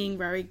as being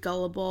very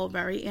gullible,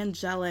 very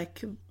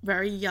angelic,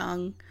 very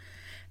young.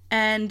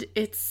 And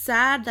it's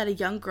sad that a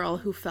young girl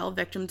who fell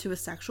victim to a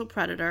sexual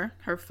predator,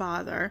 her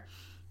father,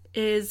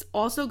 is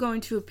also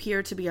going to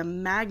appear to be a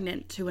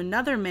magnet to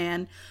another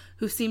man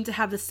who seemed to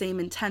have the same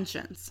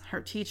intentions,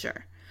 her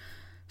teacher.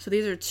 So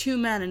these are two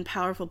men in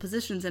powerful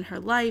positions in her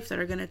life that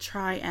are going to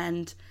try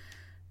and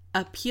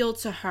appeal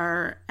to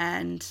her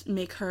and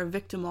make her a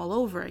victim all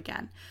over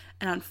again.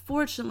 And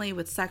unfortunately,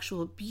 with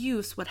sexual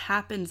abuse, what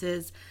happens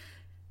is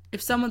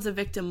if someone's a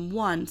victim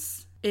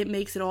once, it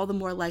makes it all the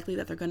more likely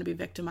that they're going to be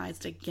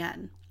victimized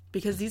again.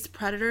 Because these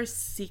predators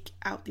seek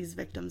out these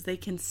victims. They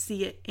can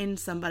see it in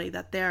somebody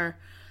that they're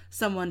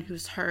someone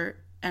who's hurt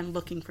and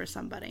looking for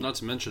somebody. Not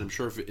to mention, I'm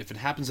sure if it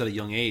happens at a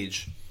young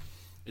age,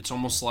 it's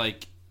almost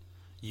like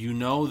you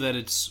know that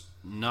it's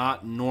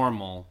not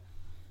normal,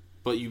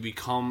 but you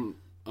become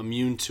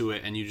immune to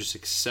it and you just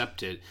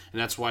accept it,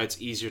 and that's why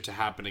it's easier to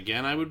happen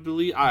again. I would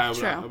believe. I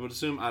would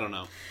assume. I don't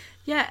know.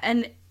 Yeah,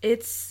 and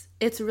it's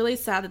really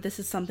sad that this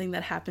is something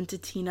that happened to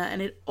Tina,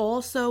 and it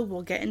also,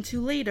 we'll get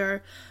into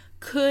later,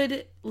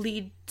 could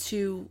lead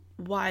to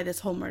why this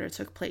whole murder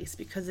took place,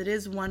 because it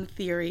is one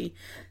theory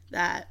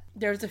that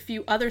there's a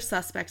few other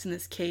suspects in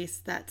this case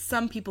that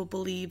some people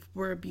believe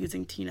were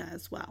abusing Tina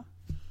as well.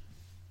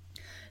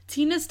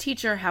 Tina's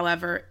teacher,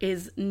 however,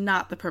 is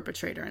not the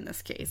perpetrator in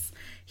this case.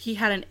 He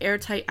had an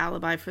airtight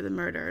alibi for the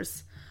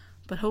murders,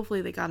 but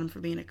hopefully they got him for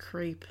being a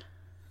creep.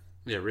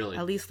 Yeah, really.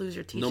 At least lose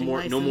your teaching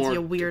license,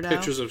 you weirdo.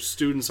 Pictures of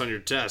students on your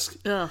desk.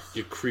 Ugh.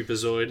 You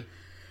creepazoid.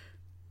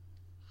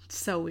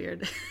 So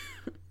weird.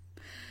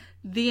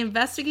 The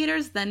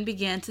investigators then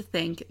began to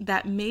think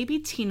that maybe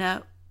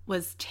Tina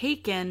was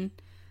taken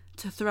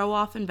to throw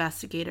off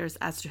investigators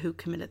as to who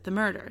committed the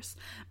murders.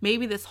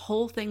 Maybe this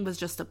whole thing was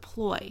just a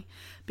ploy,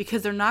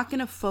 because they're not going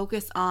to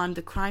focus on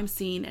the crime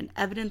scene and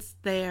evidence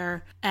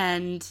there,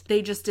 and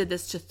they just did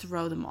this to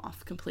throw them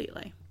off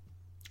completely.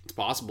 It's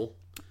possible.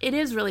 It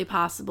is really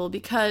possible,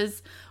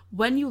 because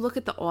when you look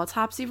at the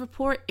autopsy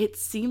report, it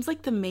seems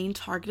like the main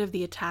target of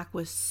the attack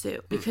was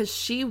Sue, because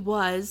she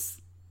was...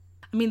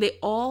 I mean, they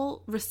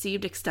all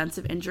received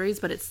extensive injuries,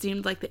 but it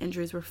seemed like the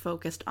injuries were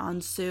focused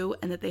on Sue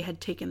and that they had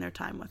taken their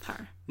time with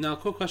her. Now,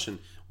 quick question.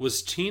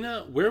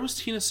 Where was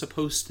Tina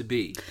supposed to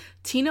be?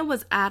 Tina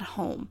was at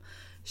home.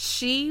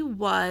 She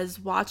was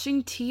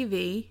watching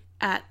TV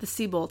at the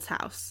Seabolt's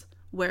house,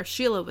 where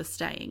Sheila was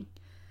staying.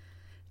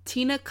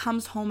 Tina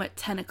comes home at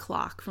 10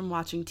 o'clock from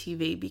watching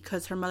TV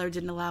because her mother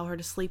didn't allow her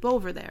to sleep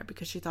over there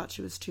because she thought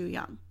she was too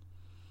young.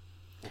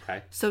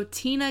 Okay. So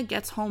Tina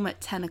gets home at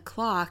 10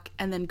 o'clock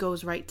and then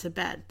goes right to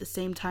bed, the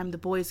same time the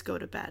boys go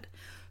to bed.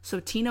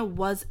 So Tina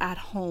was at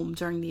home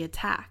during the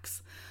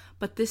attacks.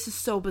 But this is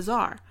so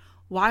bizarre.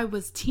 Why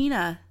was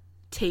Tina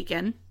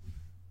taken,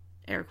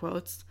 air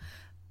quotes,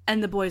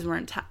 and the boys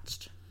weren't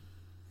touched?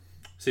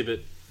 See,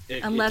 but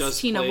unless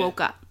Tina woke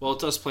up. Well, it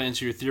does play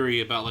into your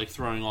theory about like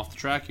throwing off the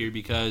track here,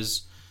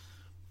 because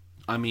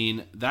I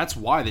mean, that's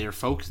why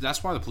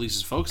that's why the police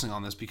is focusing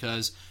on this,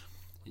 because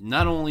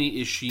not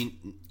only is she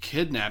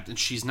kidnapped and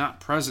she's not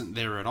present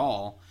there at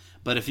all,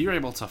 but if you're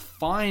able to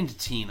find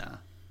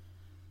Tina,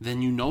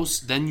 then you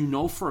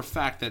know for a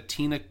fact that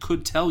Tina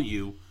could tell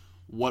you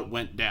what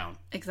went down.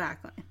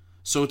 Exactly.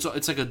 So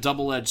it's like a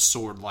double-edged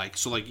sword, like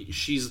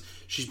she's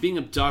being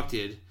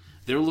abducted.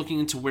 They're looking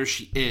into where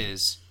she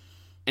is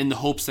in the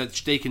hopes that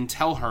they can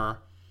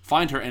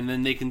find her, and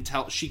then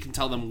she can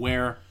tell them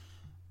where,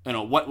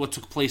 what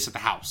took place at the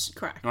house.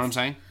 Correct. You know what I'm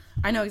saying?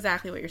 I know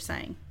exactly what you're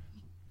saying.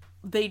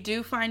 They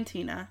do find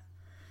Tina.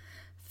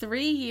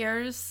 3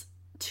 years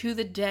to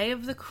the day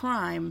of the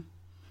crime,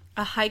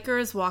 a hiker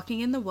is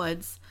walking in the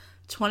woods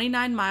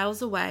 29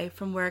 miles away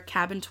from where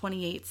Cabin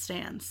 28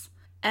 stands.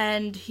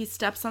 And he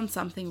steps on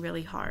something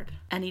really hard,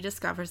 and he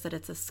discovers that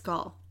it's a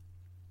skull.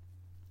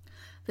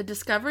 The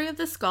discovery of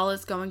the skull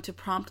is going to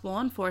prompt law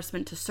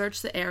enforcement to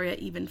search the area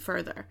even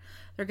further.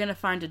 They're going to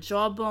find a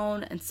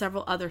jawbone and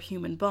several other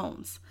human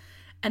bones.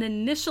 And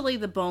initially,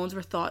 the bones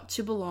were thought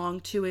to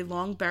belong to a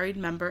long-buried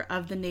member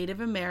of the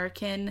Native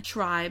American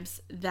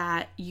tribes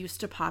that used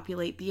to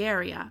populate the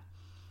area.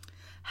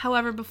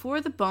 However,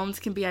 before the bones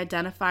can be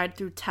identified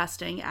through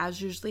testing,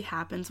 as usually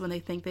happens when they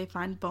think they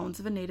find bones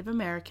of a Native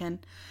American,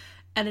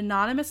 an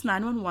anonymous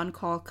 911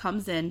 call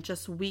comes in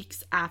just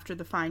weeks after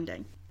the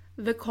finding.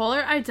 The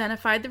caller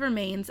identified the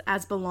remains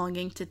as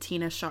belonging to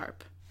Tina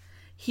Sharp.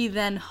 He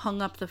then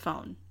hung up the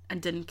phone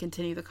and didn't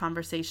continue the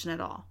conversation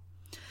at all.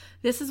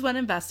 This is when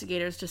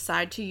investigators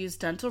decide to use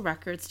dental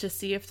records to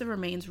see if the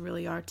remains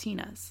really are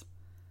Tina's.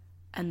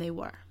 And they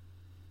were.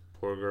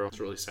 Poor girl. It's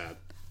really sad.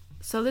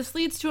 So this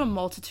leads to a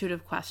multitude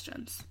of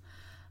questions.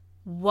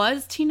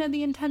 Was Tina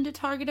the intended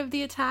target of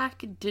the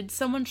attack? Did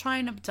someone try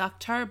and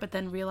abduct her but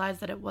then realize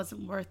that it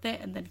wasn't worth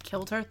it and then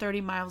killed her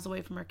 30 miles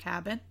away from her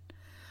cabin?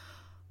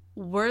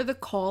 Were the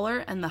caller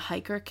and the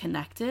hiker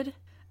connected?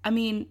 I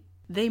mean,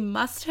 they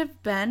must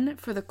have been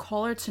for the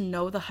caller to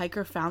know the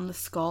hiker found the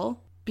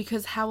skull,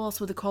 because how else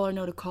would the caller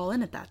know to call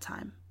in at that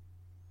time?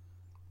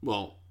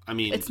 Well, I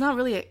mean... It's not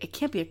really, it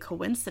can't be a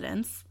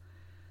coincidence.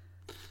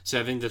 See,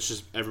 I think that's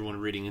just everyone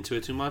reading into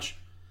it too much,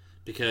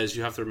 because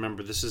you have to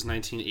remember, this is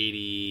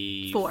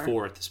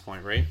 1984 at this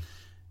point, right?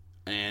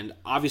 And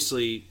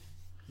obviously,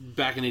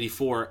 back in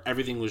 84,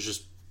 everything was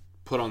just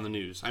put on the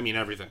news. I mean,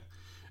 everything.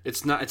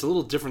 It's a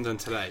little different than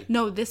today.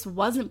 No, this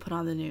wasn't put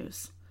on the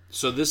news.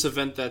 So this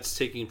event that's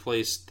taking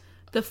place...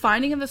 The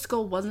finding of the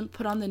skull wasn't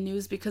put on the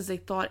news because they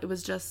thought it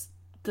was just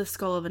the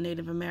skull of a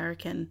Native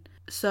American.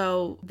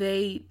 So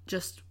they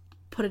just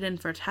put it in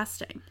for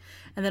testing.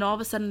 And then all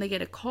of a sudden they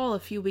get a call a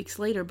few weeks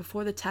later,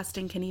 before the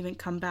testing can even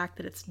come back,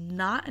 that it's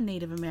not a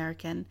Native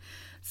American.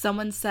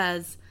 Someone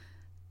says,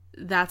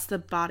 that's the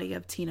body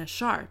of Tina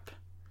Sharp.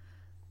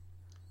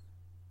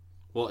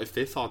 Well, if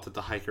they thought that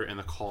the hiker and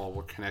the call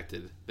were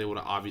connected, they would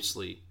have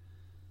obviously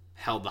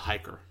held the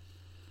hiker.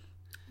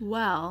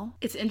 Well,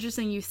 it's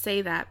interesting you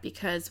say that,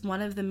 because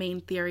one of the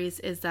main theories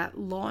is that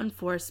law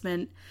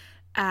enforcement,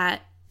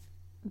 at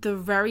the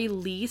very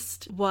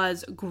least,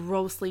 was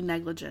grossly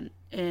negligent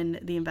in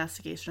the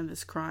investigation of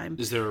this crime.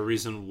 Is there a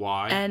reason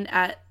why? And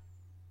I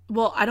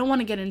don't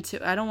want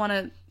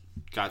to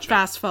Gotcha.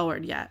 fast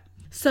forward yet.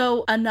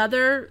 So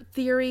another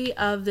theory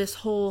of this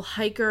whole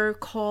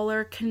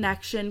hiker-caller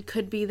connection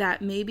could be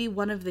that maybe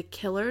one of the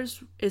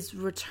killers is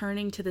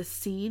returning to the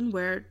scene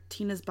where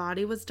Tina's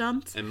body was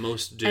dumped. And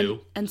most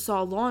do. And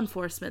saw law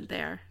enforcement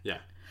there. Yeah.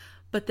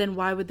 But then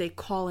why would they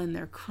call in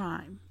their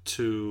crime?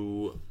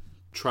 To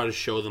try to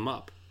show them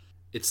up.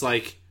 It's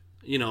like,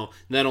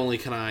 not only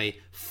can I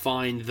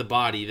find the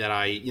body that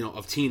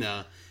of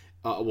Tina,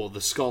 the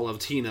skull of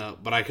Tina,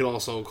 but I could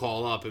also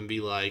call up and be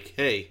like,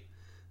 hey,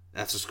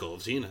 that's the skull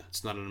of Tina.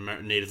 It's not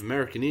a Native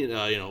American,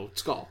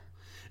 skull.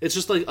 It's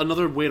just like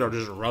another way to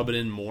just rub it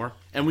in more.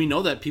 And we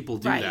know that people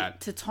do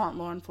that. To taunt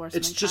law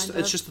enforcement. It's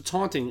just a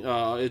taunting,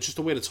 it's just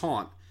a way to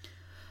taunt.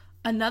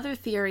 Another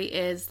theory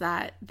is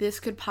that this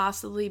could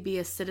possibly be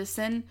a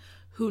citizen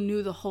who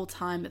knew the whole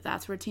time that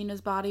that's where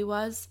Tina's body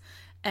was.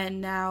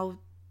 And now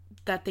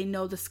that they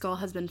know the skull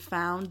has been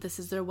found, this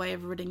is their way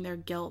of ridding their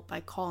guilt by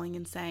calling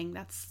and saying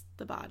that's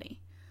the body.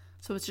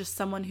 So it's just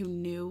someone who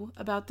knew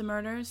about the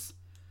murders.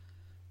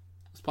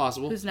 It's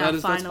possible. Who's now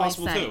That's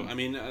possible saying. too. I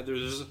mean,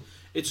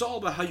 it's all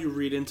about how you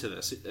read into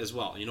this as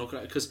well.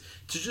 Because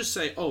to just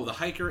say, oh, the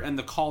hiker and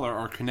the caller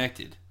are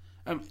connected,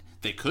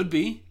 they could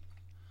be.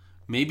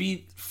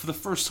 Maybe for the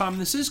first time,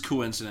 this is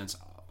coincidence.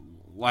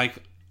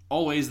 Like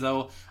always,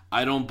 though,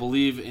 I don't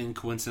believe in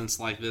coincidence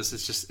like this.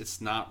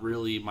 It's not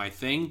really my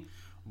thing.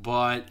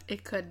 But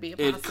it could be a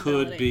possibility. It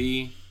could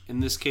be. In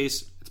this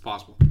case, it's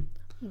possible.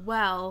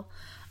 Well,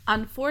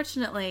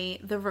 unfortunately,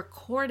 the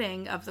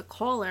recording of the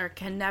caller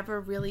can never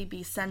really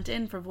be sent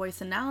in for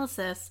voice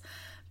analysis,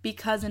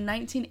 because in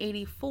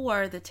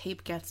 1984, the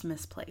tape gets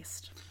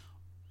misplaced.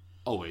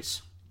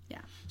 Always. Yeah.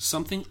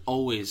 Something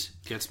always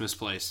gets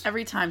misplaced.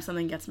 Every time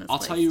something gets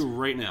misplaced. I'll tell you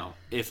right now,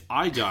 if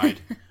I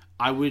died,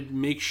 I would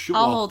make sure...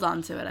 I'll hold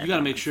on to it. You got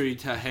to make sure you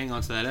hang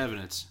on to that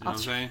evidence. You know what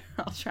I'm saying?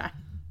 I'll try.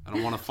 I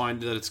don't want to find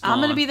that it's gone. I'm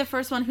going to be the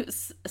first one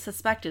who's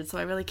suspected, so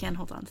I really can't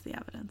hold on to the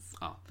evidence.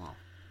 Oh, well.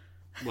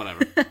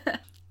 Whatever.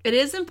 It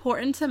is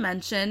important to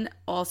mention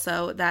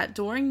also that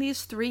during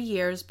these 3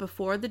 years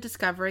before the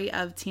discovery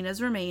of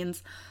Tina's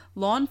remains,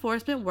 law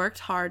enforcement worked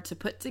hard to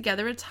put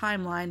together a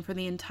timeline for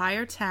the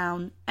entire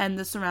town and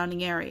the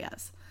surrounding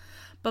areas.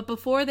 But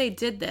before they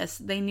did this,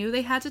 they knew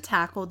they had to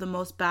tackle the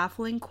most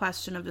baffling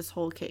question of this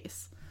whole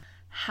case.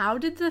 How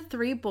did the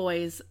 3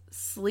 boys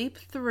sleep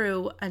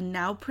through a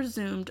now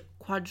presumed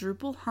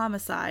quadruple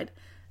homicide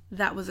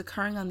that was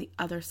occurring on the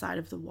other side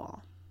of the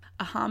wall?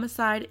 A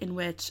homicide in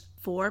which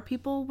 3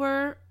 people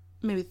were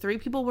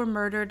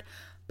murdered,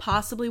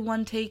 possibly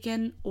 1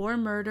 taken or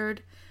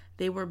murdered.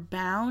 They were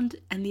bound,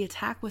 and the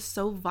attack was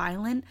so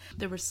violent,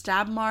 there were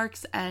stab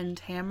marks and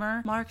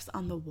hammer marks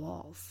on the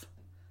walls.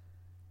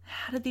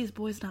 How did these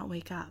boys not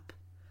wake up?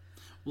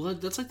 Well,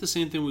 that's like the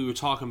same thing we were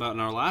talking about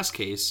in our last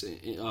case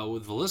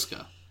with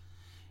Velisca.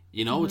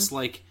 You know, it's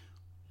like,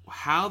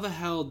 how the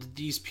hell did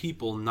these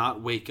people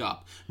not wake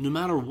up? No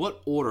matter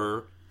what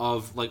order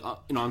of, like, I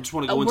just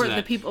want to go into that.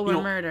 The people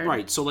were murdered.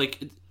 Right, so,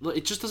 like,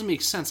 it just doesn't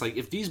make sense. Like,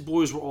 if these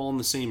boys were all in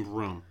the same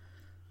room,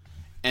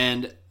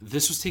 and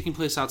this was taking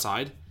place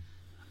outside,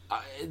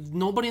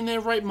 nobody in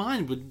their right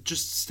mind would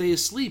just stay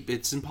asleep.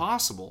 It's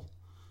impossible.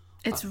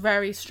 It's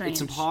very strange.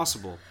 It's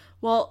impossible.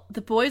 Well,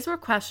 the boys were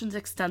questioned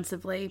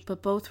extensively,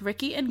 but both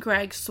Ricky and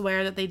Greg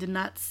swear that they did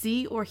not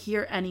see or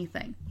hear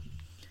anything.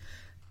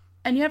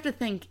 And you have to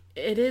think,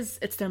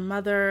 it's their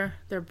mother,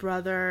 their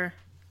brother,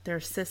 their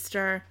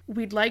sister.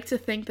 We'd like to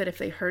think that if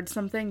they heard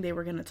something, they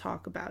were going to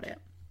talk about it.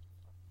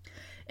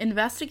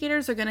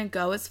 Investigators are going to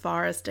go as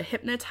far as to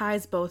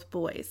hypnotize both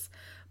boys,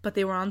 but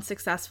they were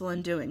unsuccessful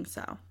in doing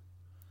so.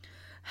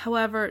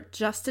 However,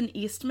 Justin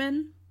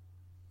Eastman,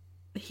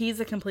 he's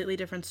a completely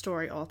different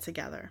story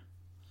altogether.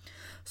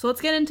 So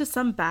let's get into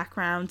some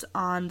background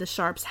on the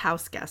Sharps'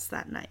 house guest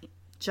that night,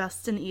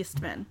 Justin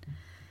Eastman.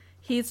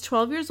 He's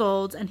 12 years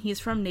old, and he's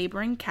from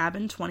neighboring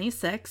cabin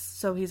 26,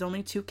 so he's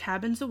only 2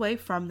 cabins away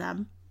from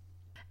them.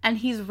 And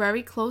he's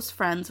very close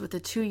friends with the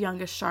 2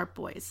 youngest Sharp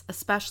boys,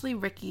 especially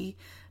Ricky,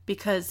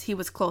 because he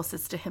was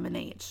closest to him in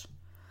age.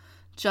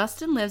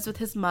 Justin lives with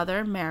his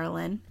mother,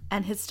 Marilyn,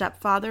 and his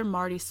stepfather,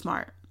 Marty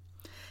Smart.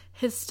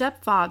 His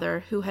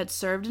stepfather, who had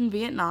served in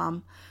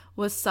Vietnam,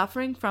 was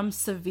suffering from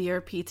severe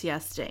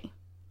PTSD.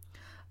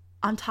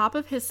 On top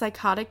of his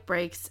psychotic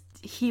breaks,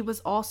 he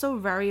was also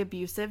very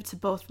abusive to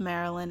both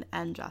Marilyn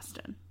and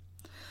Justin.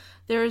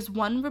 There is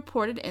one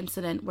reported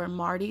incident where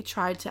Marty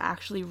tried to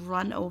actually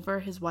run over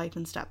his wife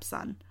and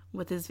stepson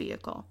with his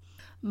vehicle.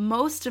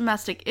 Most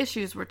domestic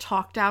issues were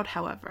talked out,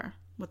 however,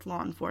 with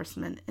law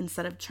enforcement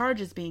instead of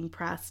charges being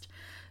pressed,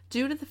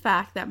 due to the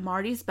fact that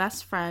Marty's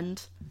best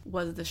friend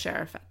was the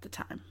sheriff at the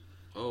time.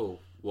 Oh,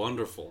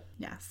 wonderful.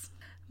 Yes.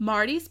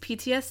 Marty's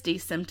PTSD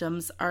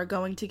symptoms are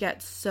going to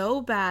get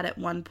so bad at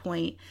one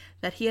point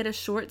that he had a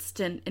short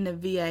stint in a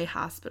VA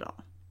hospital.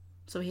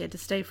 So he had to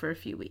stay for a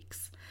few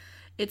weeks.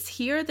 It's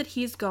here that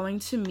he's going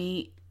to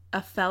meet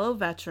a fellow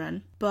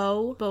veteran,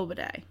 Bo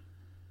Bobaday.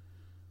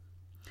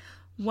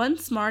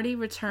 Once Marty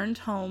returned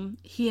home,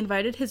 he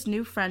invited his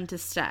new friend to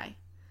stay.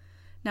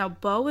 Now,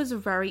 Bo is a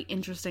very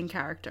interesting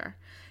character.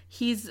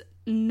 He's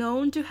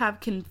known to have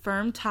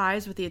confirmed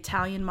ties with the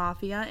Italian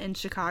mafia in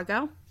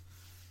Chicago.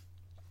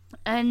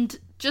 And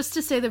just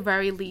to say the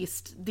very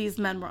least, these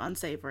men were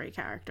unsavory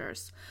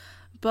characters.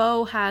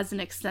 Bo has an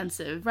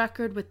extensive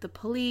record with the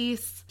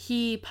police.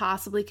 He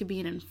possibly could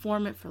be an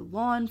informant for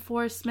law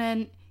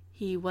enforcement.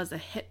 He was a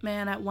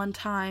hitman at one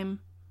time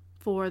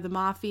for the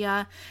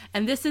mafia.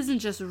 And this isn't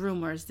just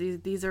rumors.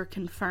 These are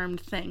confirmed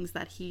things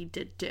that he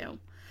did do.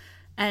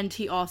 And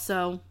he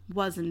also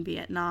was in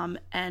Vietnam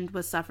and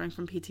was suffering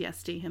from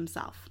PTSD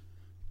himself.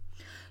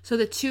 So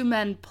the 2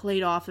 men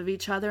played off of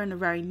each other in a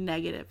very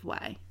negative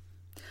way.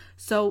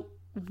 So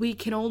we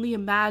can only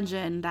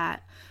imagine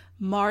that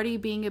Marty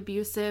being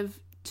abusive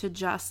to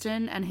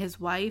Justin and his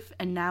wife,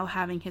 and now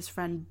having his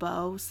friend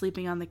Bo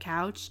sleeping on the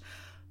couch,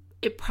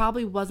 it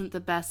probably wasn't the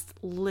best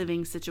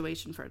living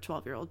situation for a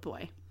 12-year-old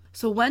boy.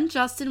 So when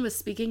Justin was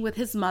speaking with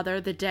his mother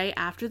the day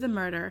after the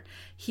murder,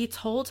 he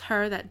told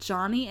her that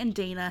Johnny and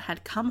Dana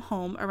had come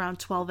home around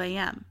 12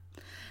 a.m.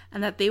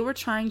 and that they were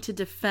trying to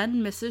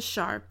defend Mrs.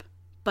 Sharp,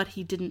 but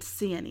he didn't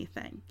see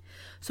anything.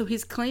 So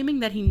he's claiming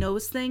that he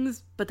knows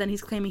things, but then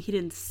he's claiming he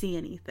didn't see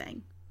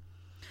anything.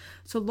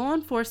 So law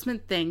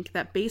enforcement think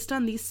that based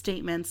on these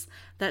statements,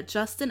 that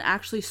Justin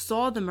actually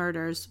saw the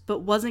murders, but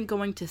wasn't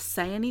going to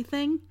say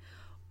anything,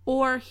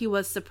 or he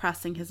was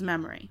suppressing his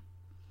memory.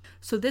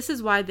 So this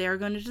is why they're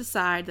going to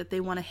decide that they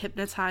want to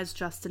hypnotize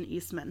Justin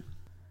Eastman.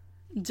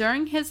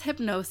 During his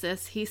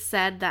hypnosis, he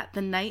said that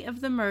the night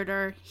of the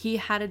murder, he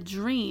had a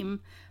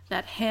dream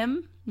that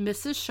him,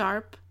 Mrs.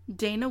 Sharp,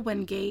 Dana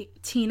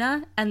Wingate,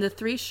 Tina, and the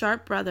 3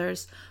 Sharp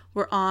brothers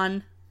were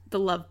on the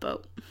Love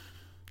Boat.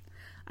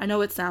 I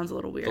know it sounds a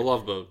little weird. The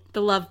Love Boat.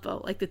 The Love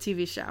Boat, like the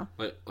TV show.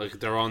 Like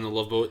they're on the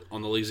Love Boat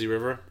on the lazy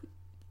river?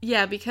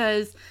 Yeah,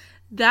 because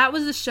that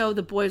was the show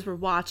the boys were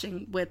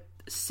watching with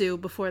Sue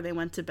before they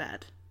went to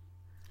bed.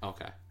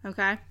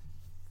 Okay?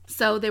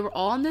 So they were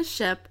all on this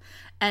ship,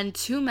 and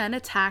 2 men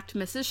attacked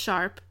Mrs.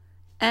 Sharp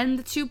and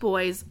the 2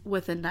 boys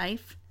with a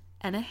knife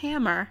and a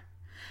hammer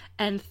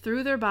and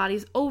threw their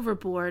bodies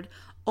overboard,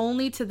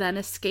 only to then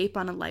escape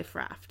on a life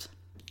raft.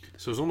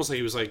 So it was almost like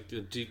he was like,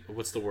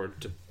 what's the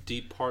word? To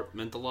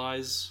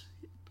departmentalize?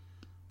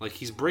 Like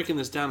he's breaking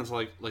this down into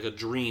like a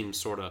dream,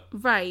 sort of.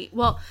 Right.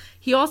 Well,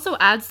 he also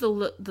adds the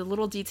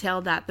little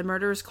detail that the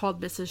murderer is called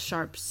Mrs.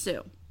 Sharp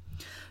Sue.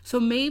 So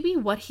maybe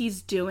what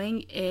he's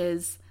doing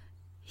is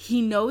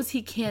he knows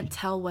he can't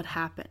tell what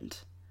happened.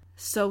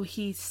 So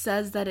he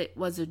says that it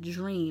was a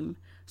dream.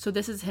 So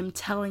this is him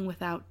telling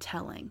without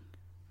telling.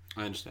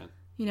 I understand.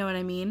 You know what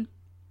I mean?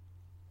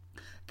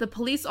 The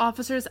police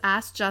officers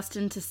asked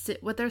Justin to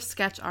sit with their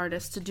sketch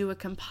artist to do a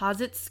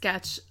composite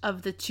sketch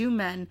of the two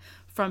men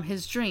from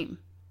his dream.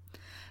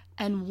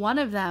 And one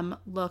of them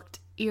looked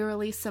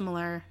eerily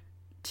similar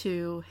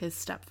to his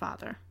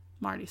stepfather,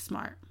 Marty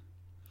Smart,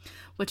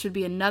 which would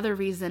be another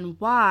reason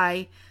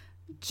why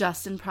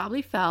Justin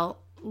probably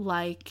felt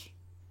like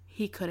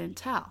he couldn't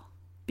tell.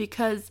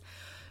 Because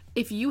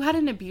if you had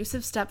an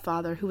abusive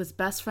stepfather who was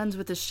best friends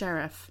with the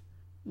sheriff,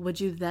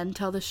 would you then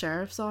tell the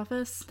sheriff's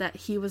office that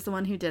he was the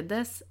one who did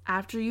this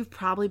after you've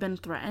probably been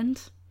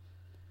threatened?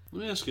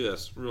 Let me ask you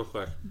this real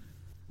quick.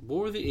 What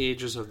were the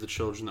ages of the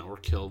children that were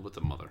killed with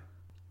the mother?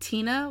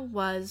 Tina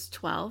was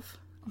 12.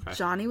 Okay.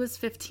 Johnny was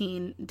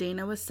 15.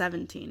 Dana was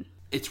 17.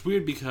 It's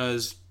weird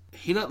because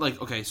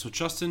so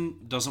Justin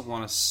doesn't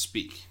want to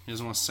speak. He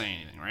doesn't want to say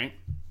anything, right?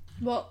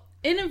 Well,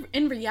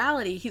 in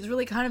reality, he's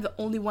really kind of the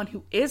only one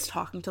who is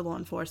talking to law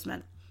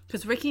enforcement.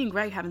 Because Ricky and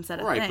Greg haven't said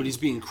a thing. Right, but he's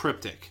being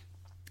cryptic.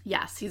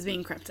 Yes, he's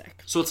being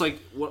cryptic. So it's like,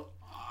 what?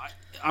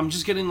 I'm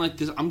just getting like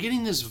this. I'm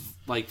getting this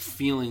like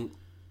feeling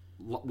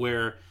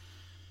where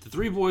the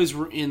three boys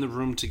were in the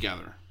room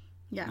together.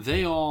 Yeah.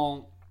 They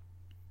all,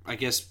 I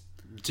guess,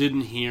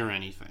 didn't hear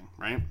anything,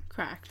 right?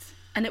 Correct.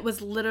 And it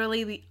was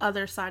literally the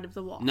other side of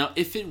the wall. Now,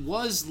 if it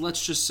was,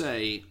 let's just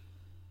say,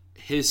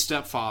 his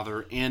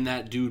stepfather and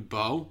that dude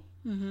Bo,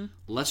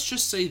 let's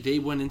just say they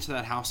went into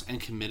that house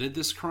and committed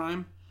this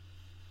crime,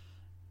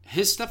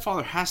 his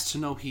stepfather has to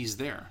know he's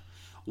there.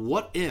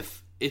 What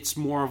if it's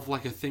more of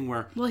like a thing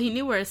where... Well, he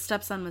knew where his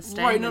stepson was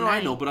staying. Right, no,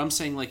 I know, but I'm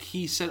saying like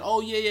he said, oh,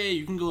 yeah,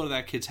 you can go to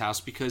that kid's house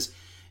because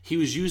he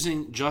was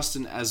using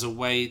Justin as a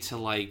way to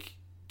like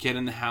get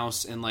in the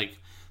house and like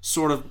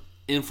sort of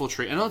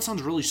infiltrate. I know it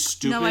sounds really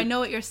stupid. No, I know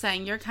what you're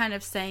saying. You're kind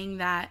of saying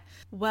that,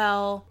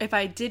 well, if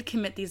I did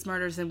commit these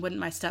murders, then wouldn't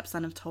my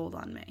stepson have told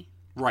on me?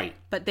 Right.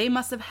 But they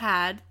must have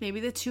had, maybe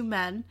the two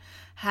men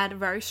had a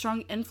very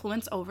strong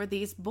influence over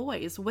these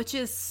boys, which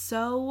is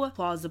so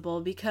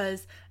plausible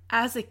because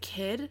as a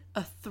kid,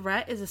 a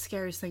threat is the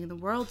scariest thing in the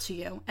world to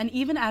you. And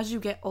even as you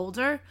get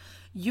older,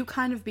 you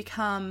kind of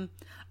become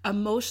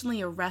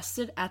emotionally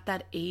arrested at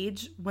that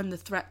age when the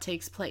threat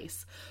takes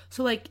place.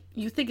 So, like,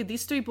 you think if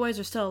these three boys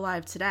are still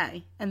alive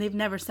today, and they've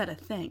never said a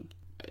thing.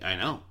 I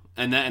know.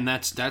 And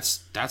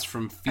that's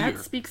from fear. That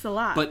speaks a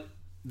lot. But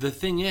the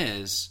thing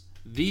is,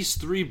 these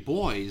three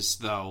boys,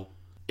 though,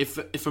 if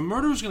a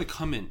murderer was going to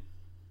come in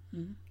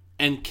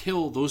and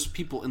kill those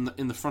people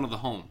in the front of the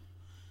home,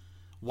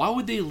 why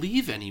would they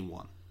leave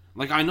anyone?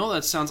 Like, I know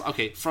that sounds...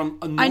 Okay, from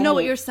a normal... I know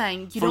what you're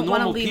saying. You don't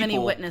want to leave any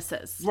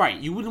witnesses. Right,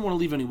 you wouldn't want to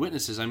leave any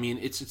witnesses. I mean,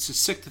 it's a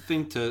sick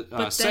thing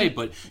to say,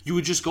 but you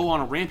would just go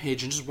on a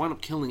rampage and just wind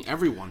up killing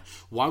everyone.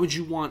 Why would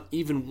you want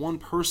even one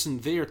person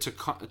there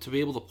to be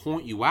able to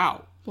point you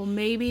out? Well,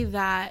 maybe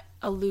that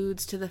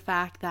alludes to the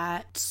fact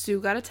that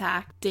Sue got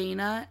attacked.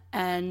 Dana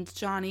and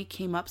Johnny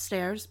came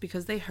upstairs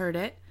because they heard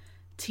it.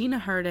 Tina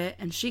heard it,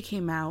 and she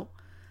came out.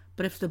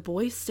 But if the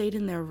boys stayed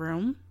in their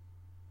room...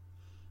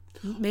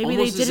 Maybe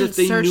Almost they didn't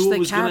search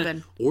the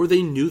cabin. Or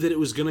they knew that it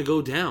was going to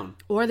go down.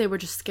 Or they were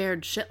just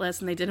scared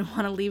shitless and they didn't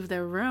want to leave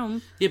their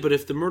room. Yeah, but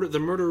if the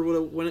murderer would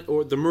have went,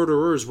 or the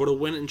murderers would have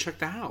went and checked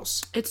the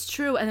house. It's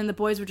true, and then the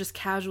boys were just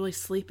casually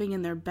sleeping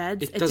in their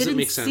beds. It doesn't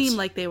make sense. It didn't seem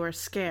like they were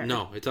scared.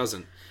 No, it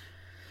doesn't.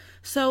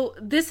 So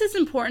this is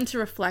important to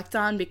reflect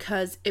on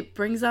because it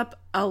brings up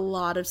a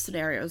lot of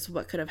scenarios of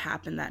what could have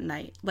happened that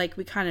night. Like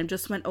we kind of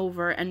just went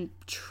over, and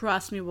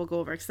trust me, we'll go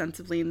over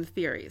extensively in the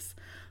theories.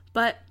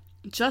 But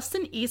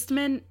Justin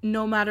Eastman,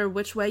 no matter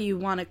which way you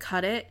want to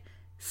cut it,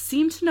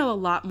 seemed to know a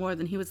lot more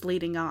than he was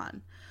leading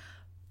on.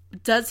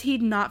 Does he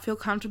not feel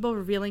comfortable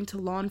revealing to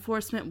law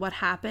enforcement what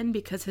happened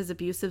because his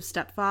abusive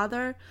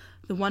stepfather,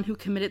 the one who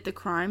committed the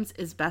crimes,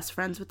 is best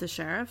friends with the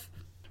sheriff?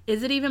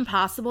 Is it even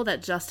possible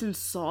that Justin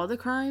saw the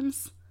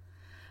crimes?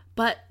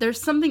 But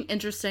there's something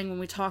interesting when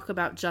we talk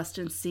about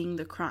Justin seeing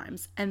the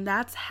crimes, and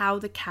that's how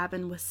the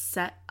cabin was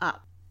set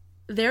up.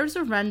 There's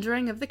a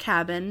rendering of the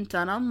cabin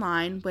done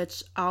online,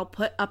 which I'll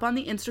put up on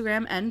the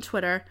Instagram and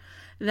Twitter,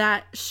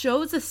 that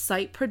shows a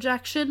sight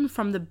projection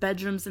from the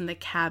bedrooms in the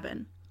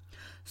cabin.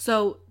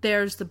 So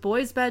there's the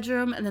boys'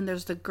 bedroom and then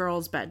there's the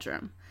girls'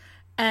 bedroom.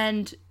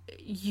 And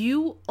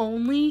you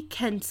only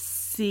can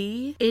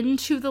see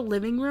into the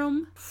living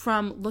room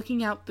from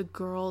looking out the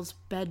girls'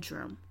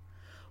 bedroom,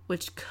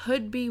 which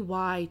could be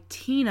why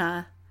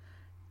Tina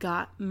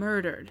got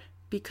murdered.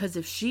 Because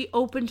if she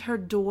opened her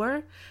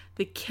door,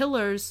 the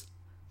killers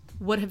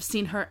would have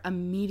seen her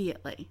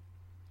immediately.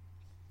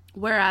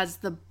 Whereas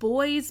the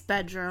boys'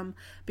 bedroom,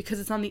 because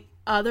it's on the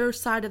other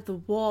side of the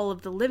wall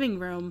of the living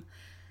room,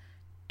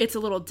 it's a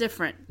little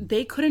different.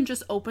 They couldn't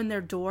just open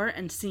their door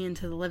and see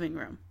into the living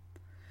room.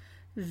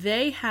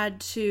 They had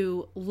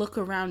to look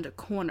around a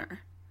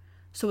corner.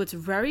 So it's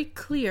very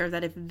clear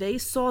that if they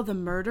saw the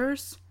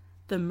murders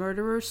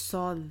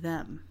saw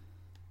them.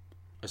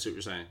 I see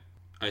what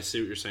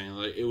you're saying.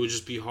 Like, it would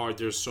just be hard.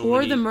 There's so many...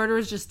 Or the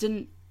murderers just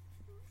didn't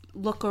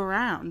look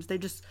around. They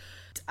just...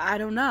 I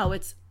don't know.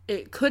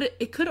 It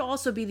could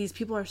also be these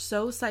people are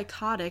so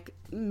psychotic.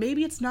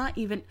 Maybe it's not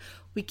even...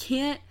 We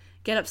can't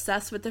get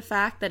obsessed with the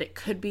fact that it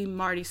could be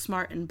Marty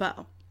Smart and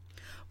Bo?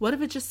 What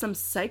if it's just some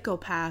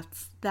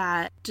psychopaths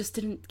that just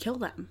didn't kill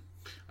them?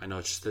 I know,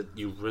 it's just that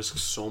you risk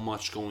so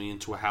much going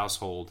into a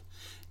household,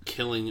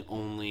 killing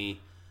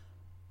only...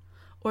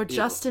 Or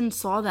Justin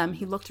saw them,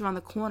 he looked around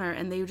the corner,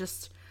 and they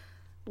just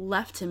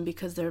left him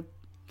because they're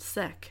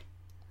sick.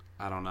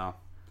 I don't know.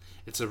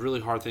 It's a really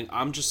hard thing.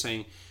 I'm just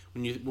saying,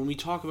 when we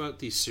talk about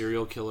these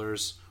serial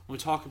killers, when we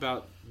talk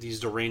about these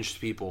deranged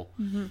people,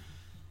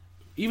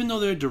 even though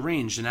they're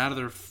deranged and out of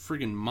their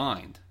friggin'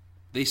 mind,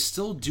 they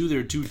still do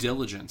their due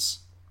diligence.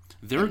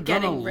 They're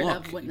gonna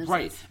look,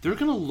 right? They're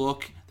gonna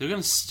look. They're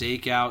gonna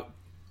stake out,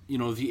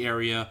 the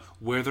area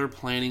where they're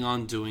planning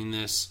on doing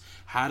this,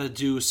 how to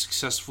do a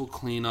successful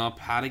cleanup,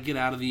 how to get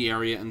out of the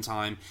area in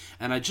time.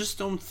 And I just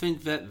don't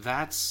think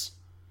that's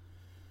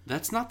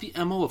not the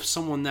MO of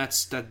someone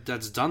that's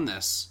done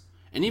this.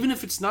 And even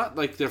if it's not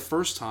like their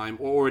first time,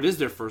 or it is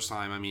their first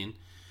time, I mean,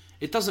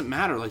 it doesn't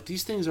matter. Like,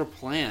 these things are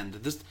planned.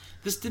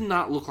 This did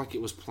not look like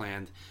it was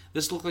planned.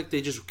 This looked like they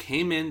just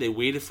came in, they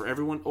waited for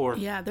everyone, or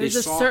there's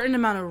a certain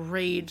amount of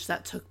rage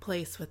that took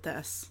place with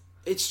this.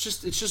 It's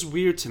just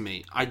weird to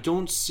me. I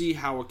don't see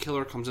how a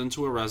killer comes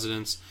into a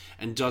residence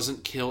and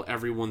doesn't kill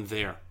everyone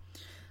there.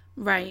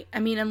 Right.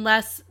 I mean,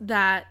 unless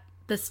that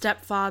the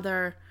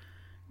stepfather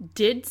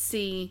did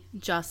see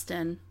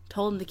Justin,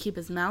 told him to keep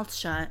his mouth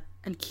shut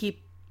and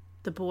keep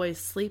the boys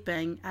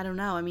sleeping. I don't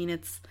know. I mean,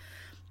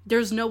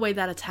 there's no way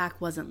that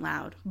attack wasn't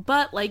loud.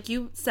 But like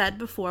you said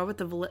before,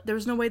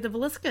 there's no way the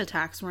Villisca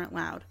attacks weren't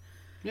loud.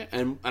 Yeah,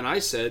 and I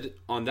said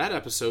on that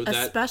episode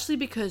that... Especially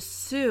because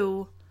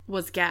Sue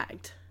was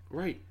gagged.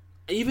 Right.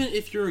 Even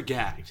if you're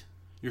gagged,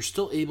 you're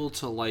still able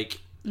to,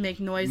 like... Make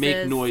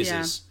noises.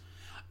 Yeah.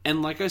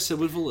 And like I said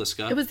with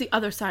Villisca... It was the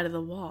other side of the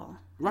wall.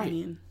 Right. I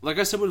mean, like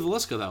I said with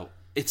Villisca, though,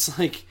 it's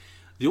like...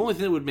 The only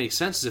thing that would make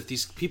sense is if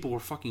these people were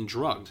fucking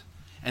drugged.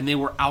 And they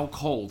were out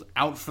cold,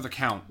 out for the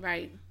count.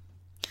 Right.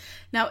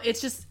 Now,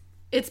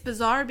 it's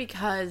bizarre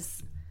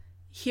because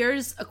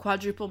here's a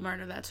quadruple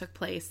murder that took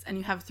place, and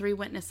you have 3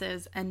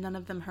 witnesses, and none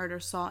of them heard or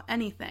saw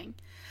anything.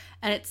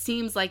 And it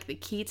seems like the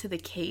key to the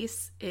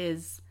case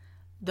is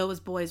those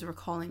boys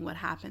recalling what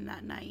happened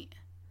that night.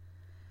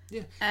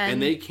 Yeah,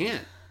 and they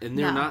can't, and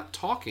they're not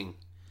talking.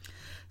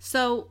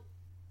 So,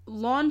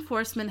 law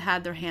enforcement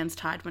had their hands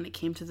tied when it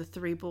came to the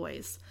 3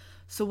 boys.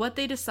 So what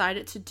they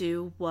decided to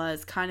do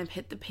was kind of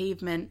hit the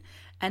pavement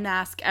and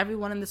ask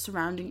everyone in the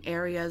surrounding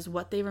areas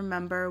what they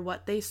remember,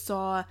 what they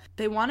saw.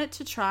 They wanted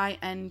to try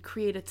and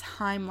create a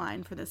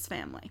timeline for this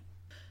family.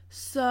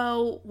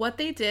 So what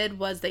they did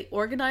was they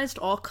organized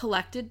all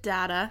collected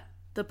data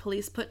the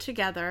police put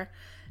together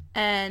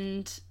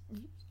and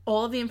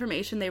all of the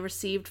information they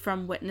received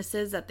from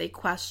witnesses that they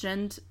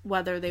questioned,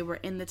 whether they were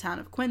in the town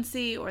of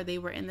Quincy or they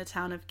were in the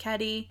town of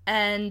Keddie,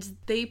 and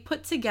they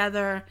put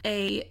together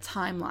a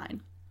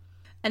timeline.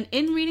 And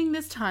in reading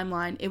this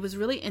timeline, it was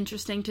really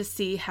interesting to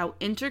see how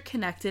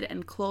interconnected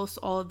and close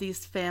all of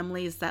these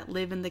families that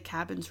live in the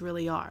cabins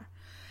really are.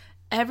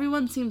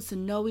 Everyone seems to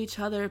know each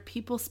other.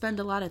 People spend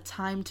a lot of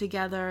time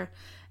together.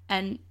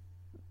 And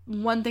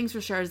one thing's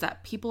for sure is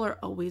that people are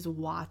always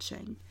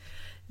watching.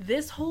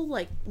 This whole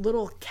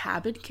little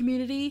cabin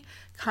community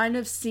kind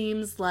of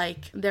seems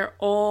like they're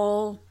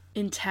all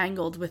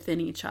entangled within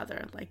each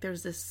other. Like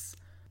there's this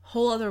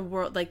whole other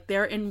world, like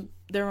they're in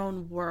their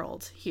own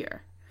world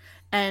here.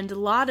 And a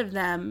lot of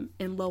them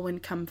in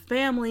low-income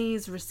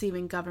families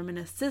receiving government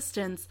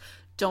assistance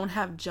don't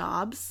have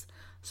jobs,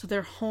 so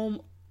they're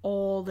home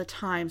all the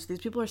time. So these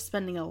people are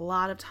spending a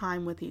lot of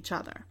time with each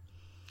other.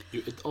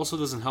 It also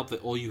doesn't help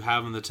that all you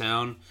have in the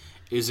town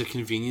is a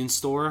convenience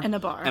store. And a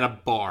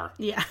bar.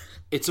 Yeah.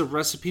 It's a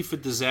recipe for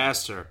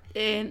disaster.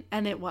 And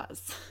it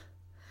was.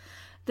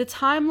 The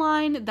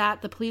timeline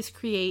that the police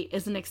create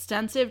is an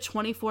extensive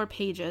 24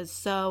 pages,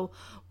 so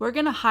we're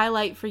going to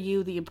highlight for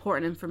you the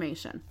important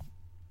information.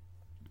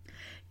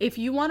 If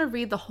you want to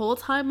read the whole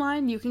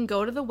timeline, you can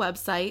go to the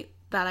website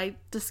that I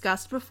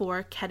discussed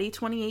before,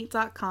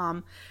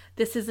 Keddie28.com.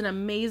 This is an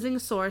amazing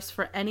source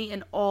for any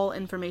and all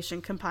information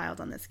compiled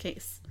on this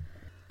case.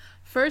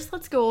 First,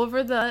 let's go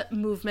over the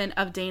movement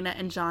of Dana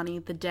and Johnny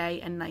the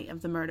day and night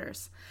of the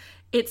murders.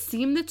 It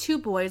seemed the 2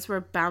 boys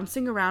were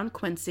bouncing around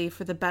Quincy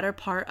for the better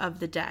part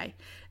of the day,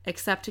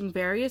 accepting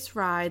various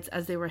rides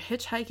as they were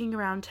hitchhiking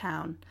around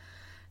town.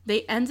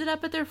 They ended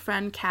up at their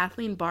friend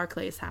Kathleen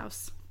Barclay's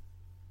house.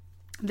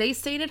 They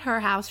stayed at her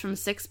house from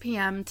 6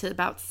 p.m. to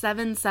about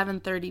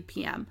 7:30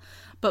 p.m.,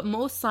 but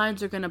most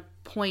signs are going to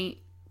point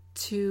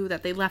to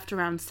that they left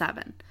around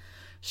 7.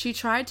 She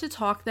tried to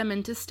talk them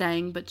into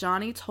staying, but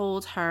Johnny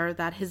told her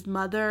that his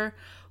mother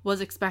was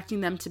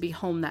expecting them to be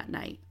home that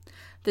night.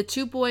 The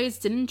 2 boys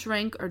didn't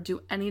drink or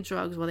do any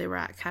drugs while they were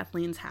at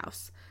Kathleen's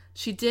house.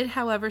 She did,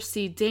 however,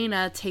 see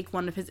Dana take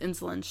one of his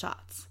insulin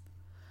shots.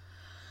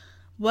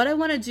 What I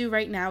want to do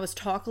right now is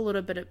talk a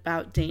little bit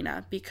about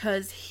Dana,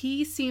 because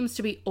he seems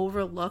to be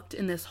overlooked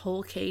in this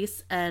whole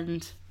case,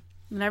 and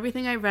in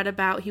everything I read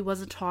about, he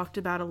wasn't talked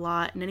about a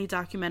lot. In any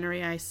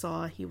documentary I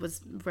saw, he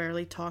was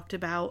rarely talked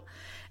about.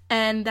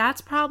 And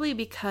that's probably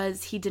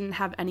because he didn't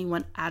have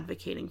anyone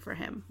advocating for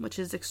him, which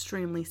is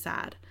extremely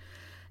sad.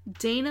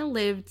 Dana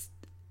lived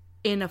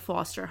in a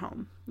foster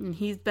home, and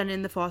he's been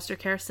in the foster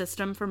care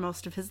system for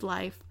most of his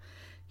life.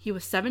 He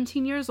was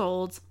 17 years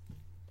old,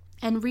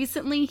 and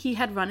recently he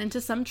had run into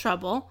some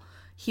trouble.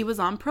 He was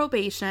on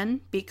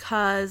probation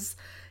because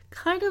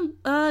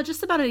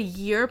just about a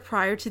year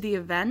prior to the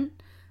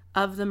event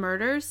of the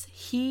murders,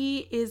 he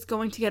is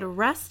going to get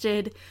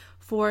arrested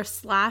for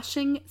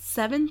slashing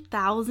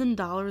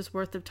 $7,000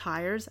 worth of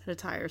tires at a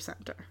tire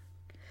center,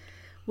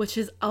 which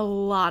is a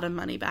lot of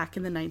money back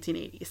in the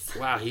 1980s.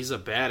 Wow, he's a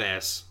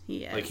badass.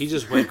 He is. Like, he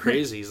just went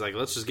crazy. He's like,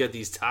 let's just get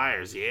these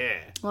tires, yeah.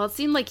 Well, it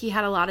seemed like he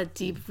had a lot of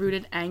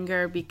deep-rooted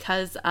anger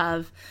because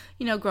of,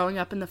 growing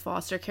up in the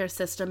foster care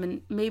system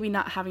and maybe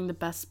not having the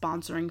best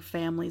sponsoring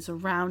families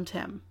around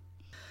him.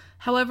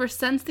 However,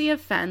 since the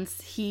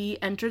offense,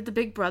 he entered the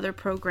Big Brother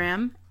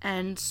program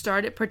and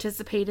started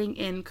participating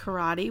in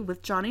karate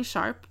with Johnny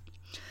Sharp.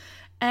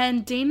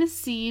 And Dana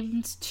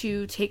seemed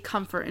to take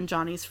comfort in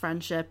Johnny's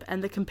friendship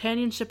and the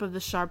companionship of the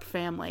Sharp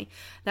family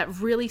that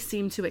really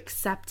seemed to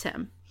accept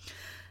him.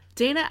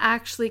 Dana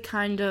actually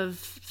kind of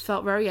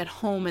felt very at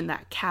home in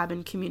that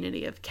cabin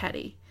community of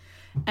Keddie.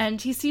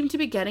 And he seemed to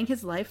be getting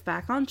his life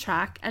back on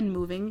track and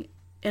moving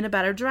in a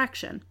better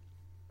direction.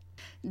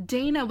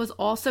 Dana was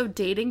also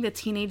dating the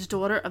teenage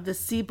daughter of the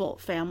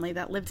Seabolt family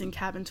that lived in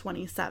cabin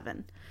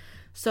 27.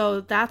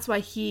 So that's why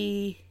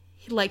he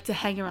liked to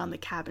hang around the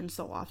cabin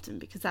so often,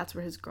 because that's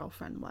where his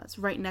girlfriend was,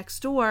 right next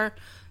door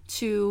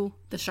to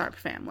the Sharp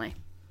family.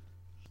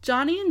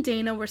 Johnny and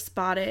Dana were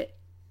spotted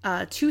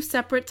 2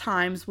 separate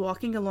times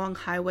walking along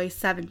Highway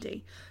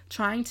 70,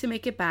 trying to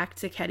make it back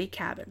to Keddie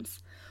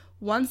Cabins.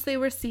 Once they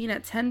were seen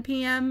at 10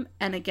 p.m.,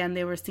 and again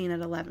they were seen at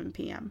 11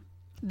 p.m.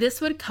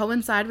 This would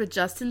coincide with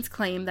Justin's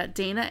claim that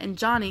Dana and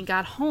Johnny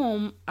got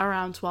home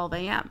around 12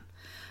 a.m.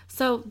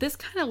 So this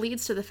kind of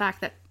leads to the fact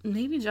that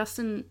maybe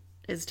Justin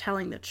is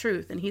telling the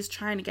truth and he's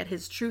trying to get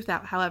his truth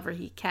out however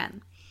he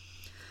can.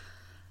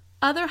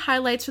 Other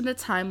highlights from the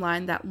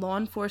timeline that law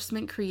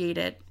enforcement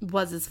created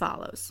was as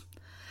follows.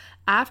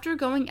 After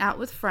going out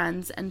with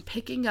friends and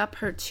picking up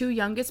her 2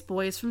 youngest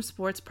boys from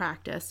sports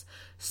practice,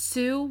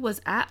 Sue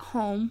was at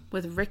home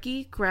with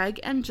Ricky, Greg,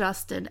 and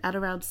Justin at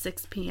around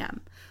 6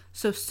 p.m.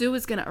 So Sue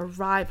is going to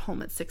arrive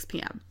home at 6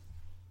 p.m.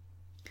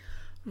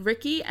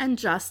 Ricky and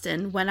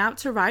Justin went out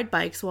to ride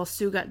bikes while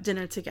Sue got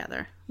dinner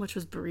together, which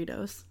was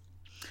burritos.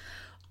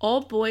 All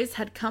boys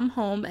had come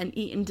home and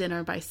eaten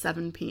dinner by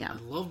 7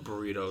 p.m. I love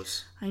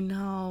burritos. I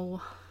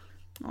know.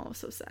 Oh,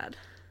 so sad.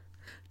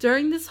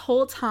 During this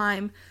whole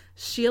time,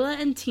 Sheila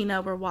and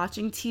Tina were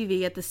watching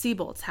TV at the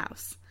Seabolt's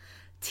house.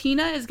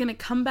 Tina is going to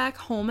come back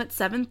home at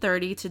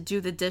 7:30 to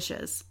do the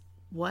dishes.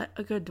 What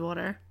a good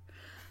daughter.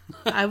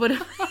 I would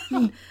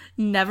have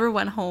never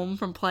went home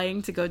from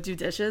playing to go do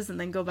dishes and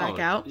then go back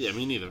out. Yeah,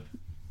 me neither.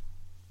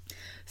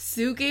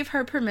 Sue gave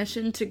her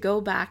permission to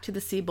go back to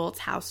the Seabolt's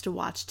house to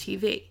watch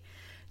TV.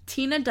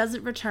 Tina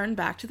doesn't return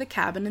back to the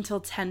cabin until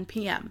 10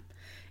 p.m.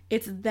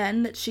 It's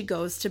then that she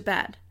goes to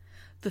bed.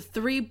 The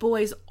 3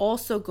 boys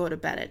also go to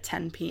bed at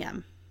 10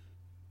 p.m.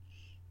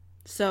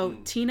 So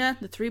Tina,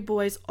 the 3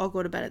 boys all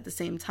go to bed at the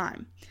same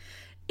time.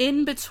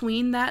 In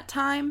between that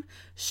time,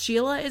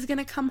 Sheila is going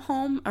to come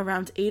home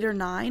around 8 or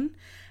 9.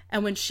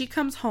 And when she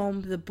comes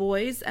home, the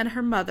boys and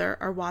her mother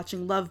are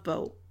watching Love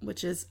Boat,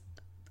 which is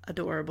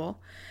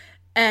adorable.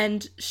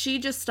 And she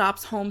just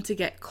stops home to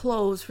get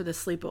clothes for the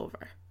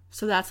sleepover.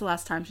 So that's the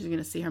last time she's going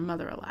to see her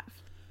mother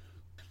alive.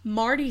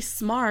 Marty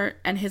Smart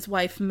and his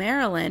wife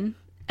Marilyn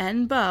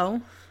and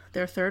Bo,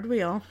 their third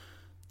wheel,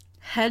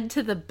 head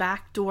to the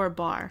Backdoor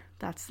Bar.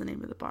 That's the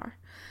name of the bar.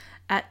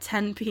 At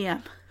 10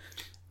 p.m.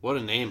 What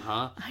a name,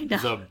 huh? I know.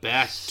 The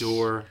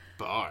Backdoor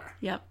Bar.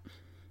 Yep.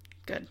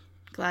 Good.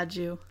 Glad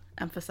you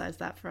emphasized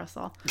that for us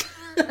all.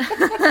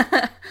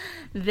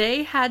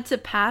 They had to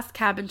pass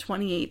cabin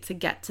 28 to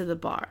get to the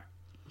bar.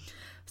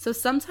 So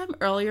sometime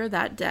earlier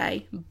that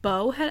day,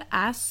 Bo had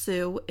asked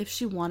Sue if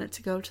she wanted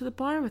to go to the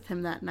bar with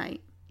him that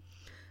night.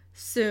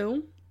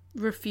 Sue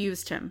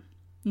refused him,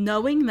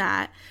 knowing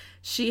that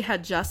she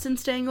had Justin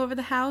staying over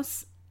the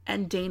house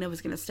and Dana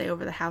was going to stay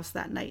over the house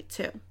that night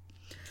too.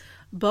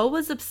 Bo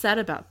was upset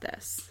about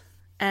this,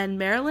 and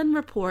Marilyn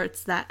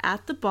reports that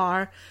at the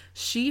bar,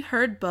 she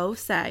heard Bo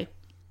say,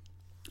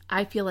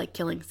 "I feel like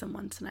killing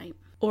someone tonight,"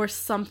 or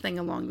something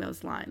along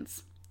those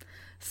lines.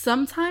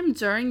 Sometime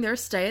during their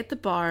stay at the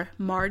bar,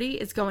 Marty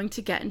is going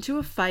to get into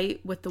a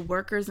fight with the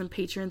workers and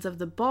patrons of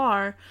the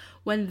bar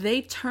when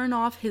they turn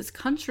off his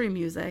country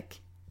music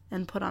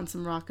and put on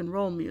some rock and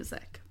roll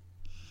music.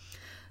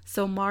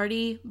 So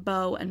Marty,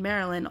 Bo, and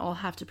Marilyn all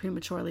have to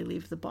prematurely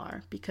leave the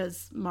bar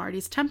because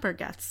Marty's temper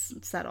gets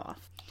set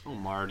off. Oh,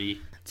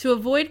 Marty. To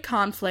avoid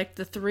conflict,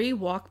 the 3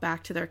 walk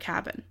back to their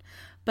cabin.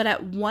 But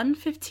at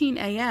 1:15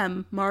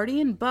 a.m.,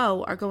 Marty and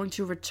Bo are going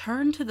to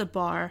return to the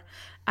bar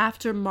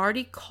after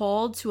Marty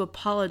called to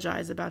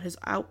apologize about his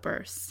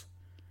outbursts.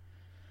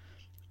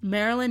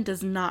 Marilyn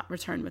does not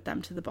return with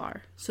them to the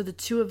bar, so the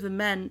two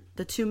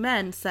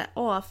men set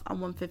off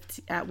on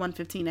at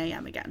 1:15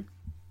 a.m. again.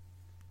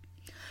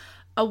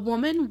 A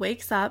woman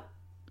wakes up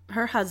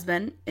her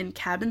husband in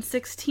cabin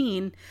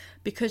 16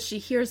 because she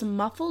hears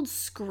muffled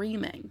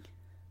screaming.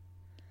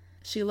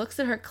 She looks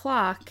at her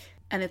clock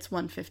and it's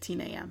 1:15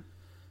 a.m.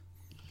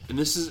 And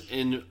this is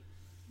in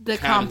the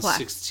cabin complex.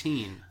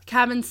 16.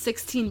 Cabin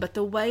 16, but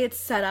the way it's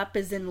set up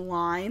is in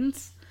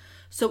lines.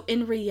 So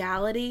in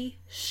reality,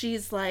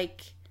 she's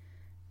like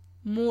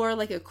more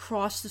like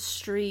across the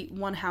street,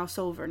 one house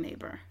over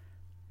neighbor.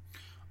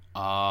 Okay.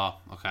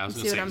 I was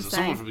going to say, so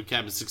someone from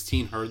cabin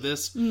 16 heard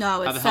this?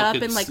 No, it's set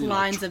up in like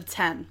lines of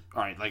 10.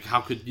 All right, like how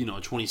could,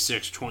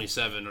 26,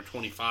 27, or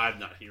 25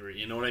 not hear it?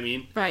 You know what I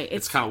mean? Right.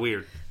 It's kind of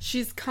weird.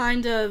 She's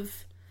kind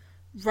of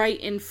right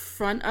in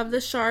front of the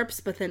Sharps,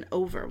 but then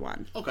over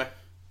one. Okay.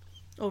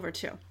 Over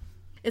two.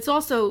 It's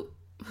also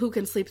who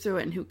can sleep through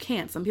it and who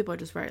can't. Some people are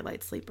just very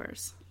light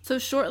sleepers. So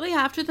shortly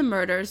after the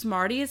murders,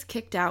 Marty is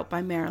kicked out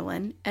by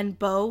Marilyn, and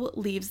Bo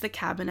leaves the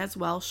cabin as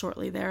well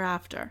shortly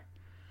thereafter.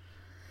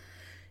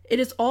 It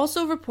is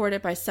also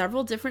reported by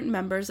several different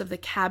members of the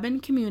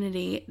cabin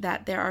community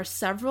that there are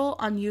several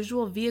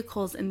unusual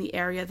vehicles in the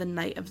area the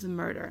night of the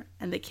murder,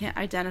 and they can't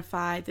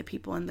identify the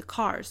people in the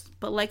cars.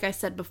 But like I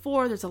said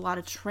before, there's a lot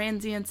of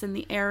transients in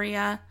the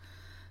area,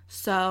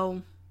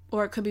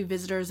 or it could be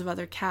visitors of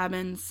other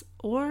cabins,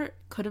 or it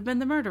could have been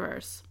the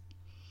murderers.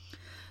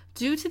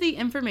 Due to the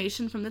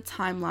information from the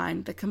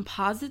timeline, the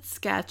composite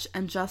sketch,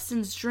 and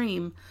Justin's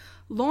dream,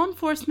 law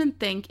enforcement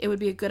think it would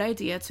be a good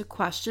idea to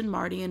question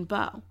Marty and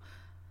Bo.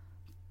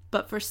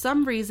 But for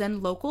some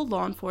reason, local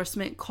law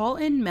enforcement call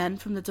in men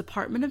from the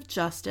Department of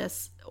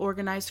Justice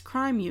Organized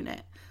Crime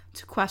Unit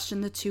to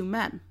question the two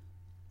men.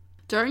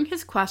 During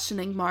his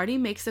questioning, Marty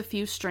makes a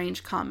few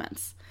strange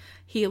comments.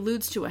 He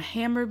alludes to a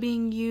hammer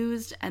being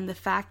used and the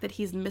fact that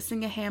he's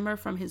missing a hammer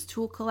from his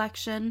tool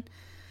collection,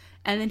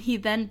 and then he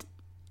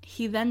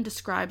then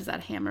describes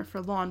that hammer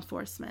for law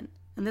enforcement,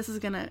 and this is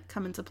going to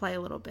come into play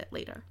a little bit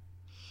later.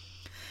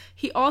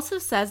 He also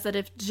says that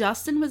if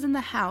Justin was in the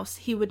house,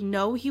 he would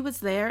know he was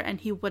there and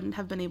he wouldn't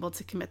have been able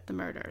to commit the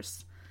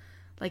murders.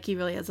 Like, he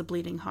really has a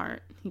bleeding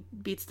heart. He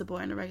beats the boy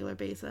on a regular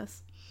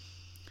basis.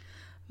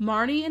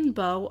 Marty and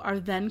Bo are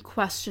then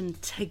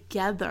questioned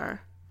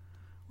together,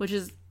 which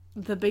is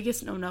the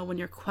biggest no-no when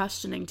you're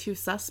questioning two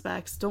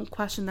suspects. Don't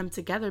question them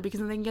together because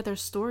then they can get their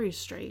stories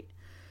straight.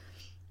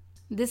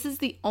 This is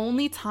the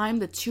only time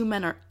the two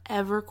men are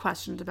ever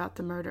questioned about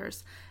the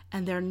murders,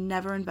 and they're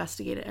never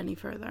investigated any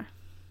further.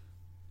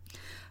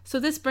 So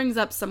this brings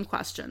up some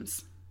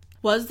questions.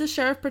 Was the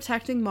sheriff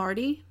protecting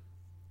Marty?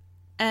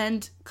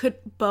 And could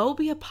Bo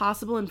be a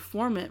possible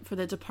informant for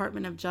the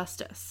Department of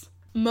Justice?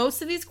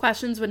 Most of these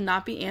questions would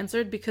not be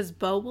answered because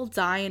Bo will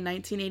die in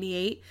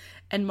 1988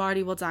 and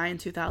Marty will die in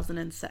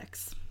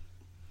 2006.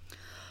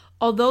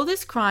 Although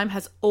this crime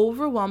has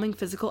overwhelming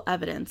physical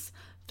evidence,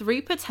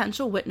 3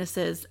 potential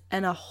witnesses,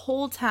 and a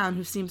whole town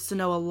who seems to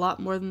know a lot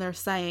more than they're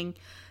saying,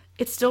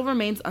 it still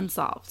remains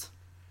unsolved.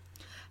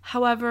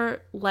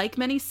 However, like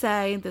many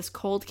say, this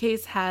cold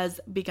case has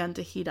begun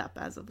to heat up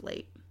as of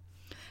late.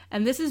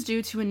 And this is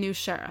due to a new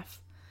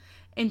sheriff.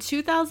 In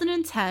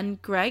 2010,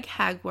 Greg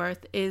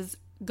Hagworth is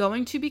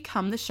going to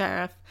become the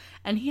sheriff,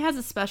 and he has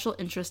a special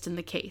interest in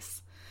the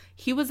case.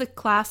 He was a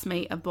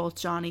classmate of both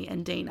Johnny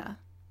and Dana.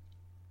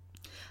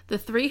 The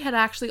 3 had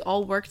actually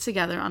all worked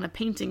together on a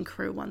painting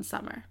crew one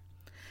summer.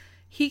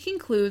 He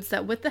concludes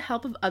that with the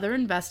help of other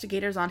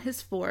investigators on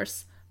his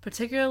force,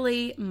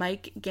 particularly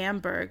Mike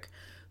Gamberg,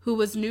 who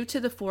was new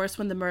to the force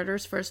when the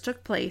murders first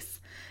took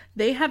place,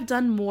 they have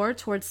done more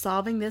towards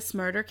solving this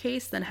murder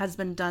case than has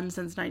been done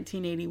since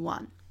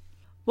 1981.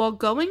 While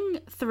going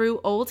through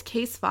old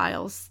case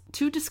files,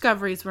 2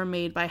 discoveries were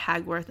made by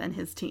Hagworth and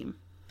his team.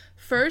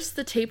 First,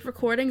 the tape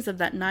recordings of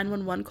that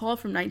 911 call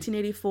from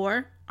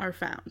 1984 are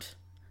found.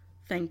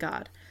 Thank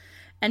God.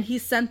 And he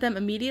sent them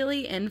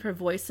immediately in for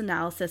voice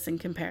analysis and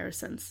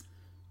comparisons.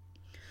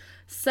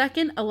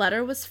 Second, a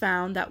letter was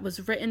found that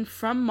was written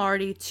from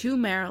Marty to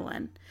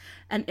Marilyn,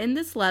 and in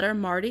this letter,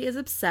 Marty is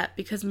upset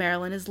because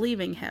Marilyn is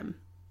leaving him.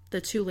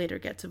 The 2 later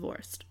get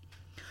divorced.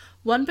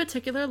 One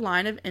particular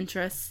line of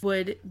interest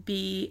would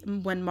be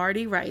when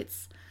Marty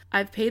writes,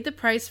 "I've paid the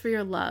price for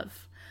your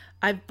love.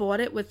 I've bought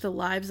it with the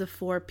lives of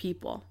 4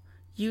 people.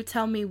 You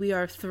tell me we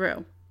are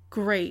through.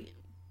 Great.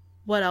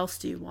 What else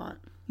do you want?"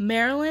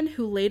 Marilyn,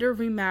 who later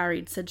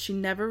remarried, said she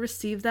never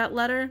received that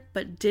letter,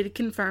 but did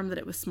confirm that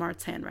it was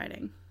Smart's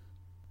handwriting.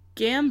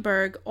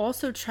 Gamberg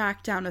also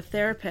tracked down a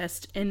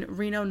therapist in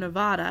Reno,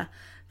 Nevada,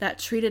 that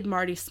treated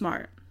Marty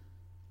Smart.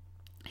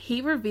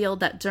 He revealed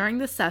that during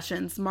the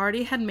sessions,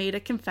 Marty had made a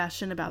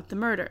confession about the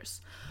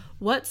murders.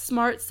 What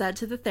Smart said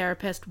to the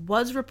therapist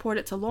was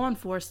reported to law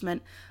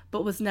enforcement,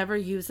 but was never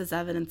used as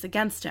evidence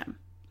against him.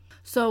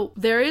 So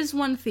there is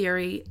one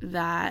theory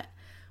that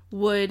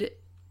would...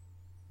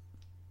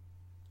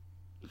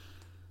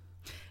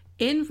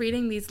 In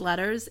reading these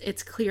letters,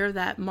 it's clear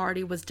that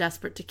Marty was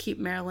desperate to keep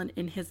Marilyn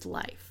in his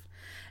life.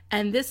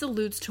 And this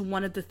alludes to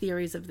one of the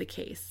theories of the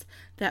case,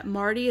 that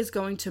Marty is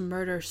going to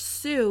murder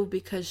Sue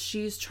because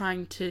she's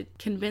trying to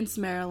convince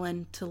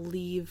Marilyn to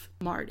leave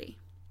Marty.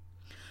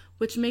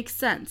 which makes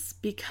sense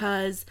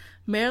because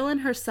Marilyn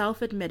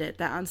herself admitted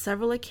that on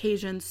several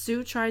occasions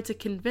Sue tried to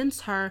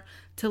convince her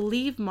to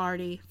leave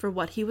Marty for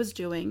what he was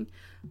doing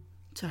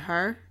to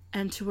her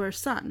and to her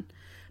son.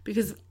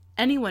 Because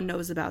anyone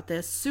knows about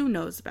this, Sue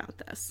knows about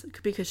this,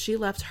 because she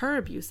left her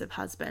abusive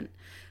husband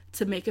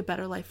to make a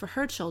better life for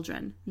her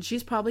children. And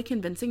she's probably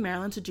convincing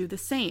Marilyn to do the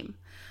same.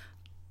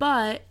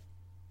 But,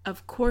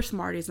 of course,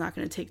 Marty's not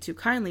going to take too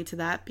kindly to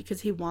that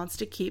because he wants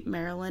to keep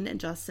Marilyn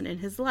and Justin in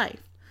his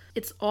life.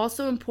 It's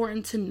also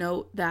important to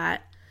note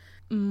that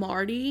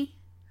Marty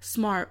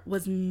Smart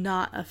was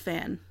not a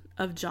fan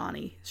of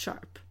Johnny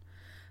Sharp.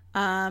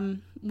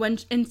 When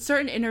in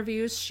certain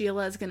interviews,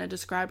 Sheila is going to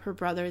describe her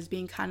brother as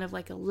being kind of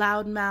like a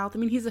loudmouth. I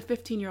mean, he's a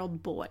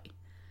 15-year-old boy.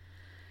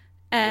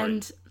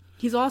 And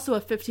he's also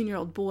a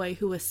 15-year-old boy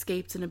who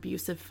escaped an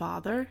abusive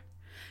father.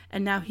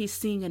 And now he's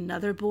seeing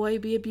another boy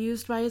be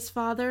abused by his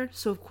father.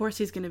 So, of course,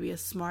 he's going to be a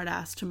smart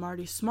ass to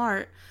Marty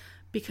Smart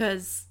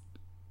because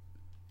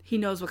he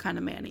knows what kind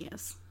of man he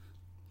is.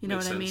 You know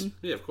what I mean?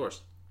 Yeah, of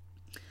course.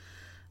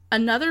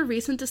 Another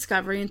recent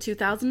discovery in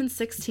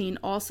 2016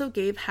 also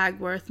gave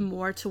Hagworth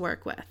more to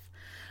work with.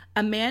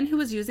 A man who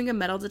was using a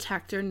metal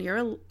detector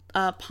near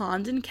a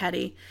pond in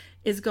Keddie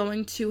is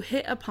going to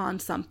hit upon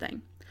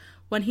something.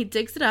 When he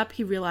digs it up,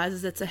 he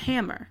realizes it's a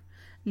hammer.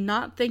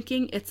 Not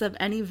thinking it's of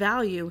any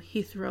value,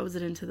 he throws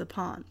it into the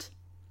pond.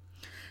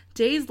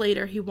 Days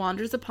later, he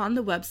wanders upon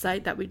the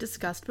website that we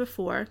discussed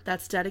before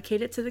that's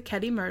dedicated to the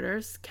Keddie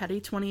murders,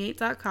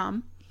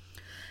 Keddie28.com,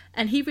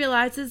 and he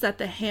realizes that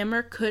the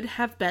hammer could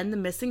have been the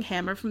missing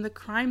hammer from the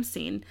crime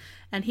scene,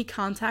 and he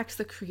contacts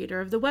the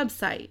creator of the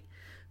website,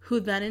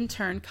 who then in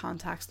turn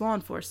contacts law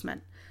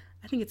enforcement.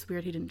 I think it's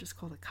weird he didn't just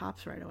call the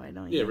cops right away,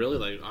 don't you? Yeah, really?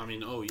 Like, I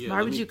mean, oh yeah.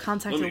 Why would you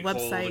contact a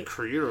website? Call the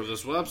creator of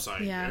this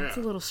website. Yeah, it's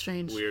a little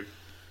strange. Weird.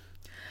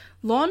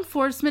 Law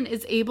enforcement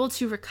is able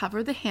to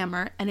recover the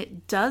hammer, and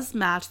it does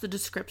match the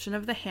description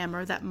of the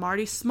hammer that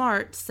Marty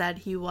Smart said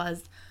he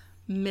was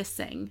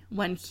missing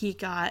when he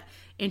got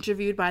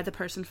interviewed by the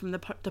person from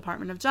the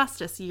Department of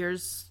Justice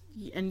years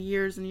and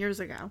years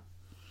ago.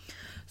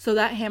 So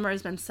that hammer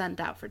has been sent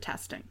out for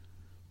testing.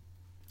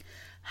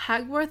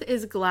 Hagworth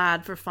is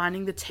glad for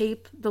finding the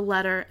tape, the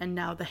letter, and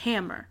now the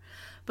hammer,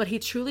 but he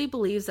truly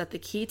believes that the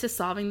key to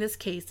solving this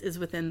case is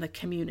within the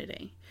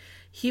community.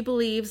 He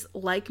believes,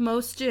 like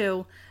most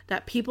do,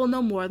 that people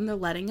know more than they're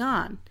letting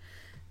on.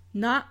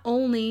 Not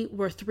only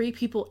were 3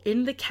 people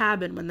in the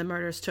cabin when the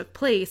murders took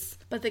place,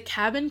 but the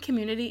cabin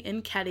community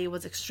in Keddie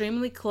was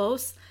extremely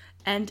close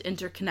and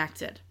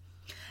interconnected.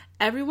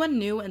 Everyone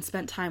knew and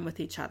spent time with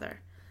each other.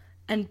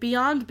 And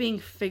beyond being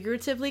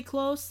figuratively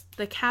close,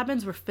 the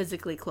cabins were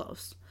physically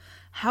close.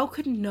 How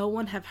could no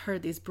one have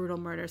heard these brutal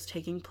murders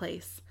taking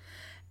place?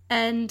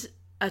 And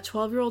a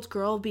 12-year-old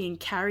girl being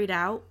carried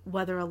out,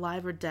 whether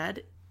alive or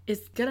dead,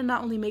 is gonna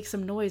not only make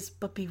some noise,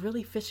 but be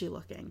really fishy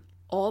looking.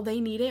 All they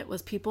needed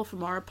was people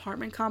from our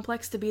apartment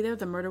complex to be there.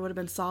 The murder would have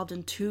been solved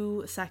in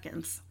 2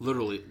 seconds.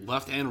 Literally,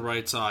 left and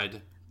right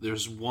side.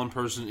 There's one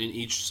person in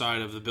each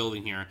side of the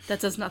building here.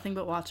 That does nothing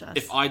but watch us.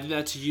 If I did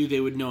that to you,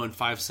 they would know in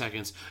 5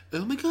 seconds.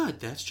 Oh my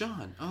God, that's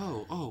John.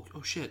 Oh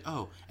shit.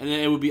 Oh, and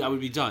then I would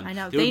be done. I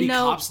know. There would be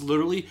cops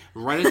literally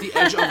right at the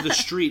edge of the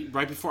street,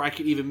 right before I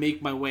could even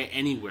make my way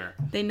anywhere.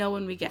 They know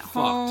when we get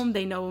home.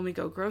 They know when we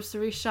go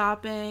grocery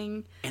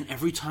shopping. And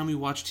every time we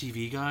watch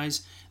TV,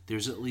 guys,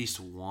 there's at least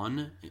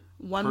one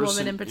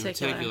woman in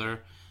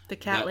particular, the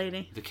cat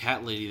lady. The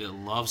cat lady that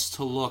loves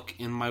to look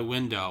in my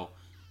window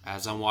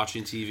as I'm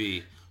watching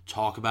TV.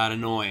 Talk about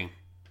annoying.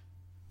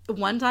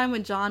 One time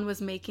when John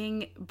was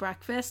making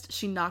breakfast,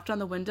 she knocked on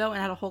the window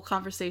and had a whole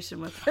conversation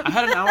with him. I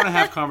had an hour and a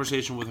half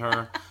conversation with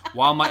her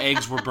while my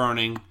eggs were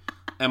burning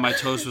and my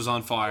toast was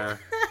on fire.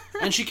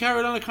 And she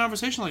carried on a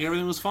conversation like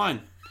everything was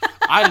fine.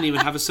 I didn't even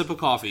have a sip of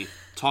coffee.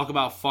 Talk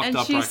about fucked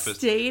up breakfast. And she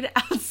stayed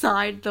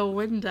outside the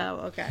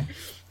window. Okay.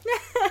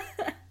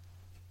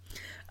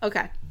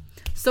 Okay.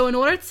 So in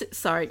order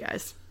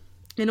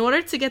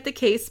to get the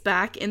case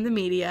back in the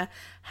media,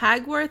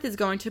 Hagworth is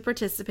going to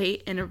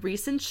participate in a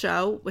recent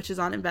show, which is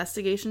on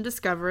Investigation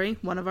Discovery,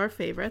 one of our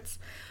favorites,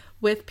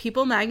 with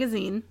People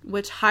magazine,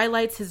 which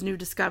highlights his new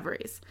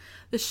discoveries.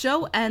 The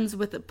show ends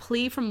with a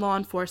plea from law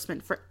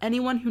enforcement for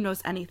anyone who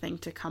knows anything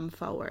to come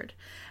forward.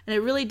 And it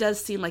really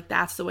does seem like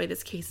that's the way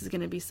this case is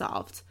going to be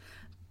solved.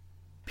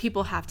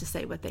 People have to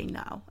say what they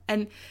know.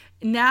 And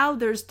now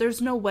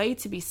there's no way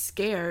to be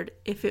scared.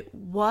 If it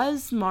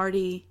was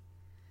Marty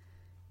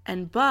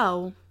and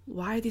Bo,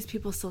 why are these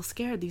people still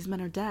scared? These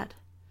men are dead.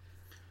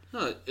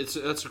 No,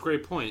 that's a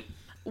great point.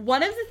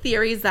 One of the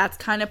theories that's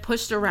kind of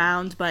pushed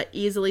around but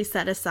easily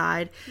set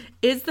aside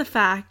is the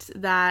fact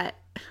that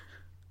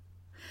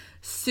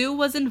Sue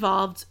was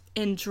involved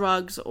in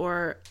drugs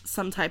or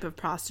some type of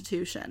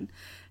prostitution.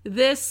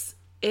 This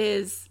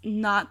is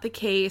not the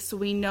case.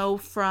 We know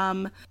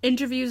from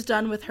interviews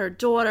done with her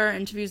daughter,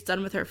 interviews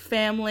done with her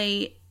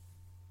family,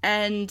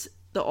 and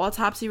the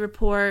autopsy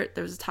report,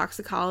 there was a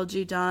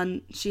toxicology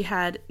done. She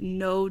had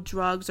no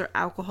drugs or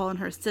alcohol in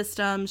her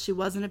system. She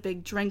wasn't a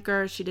big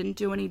drinker. She didn't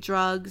do any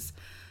drugs.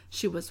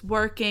 She was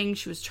working.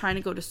 She was trying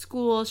to go to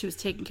school. She was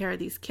taking care of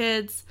these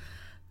kids.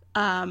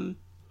 And,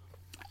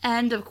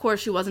 of course,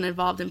 she wasn't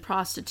involved in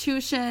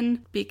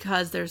prostitution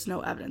because there's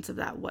no evidence of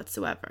that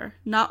whatsoever.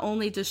 Not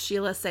only does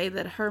Sheila say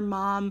that her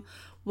mom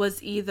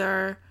was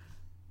either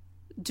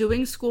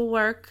doing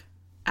schoolwork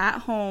at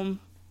home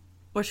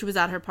or she was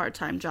at her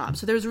part-time job.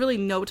 So there was really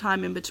no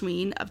time in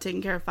between of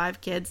taking care of 5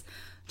 kids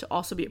to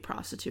also be a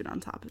prostitute on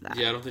top of that.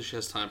 Yeah, I don't think she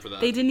has time for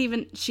that. She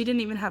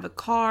didn't even have a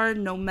car.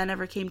 No men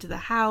ever came to the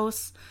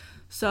house.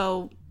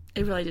 So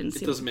it really didn't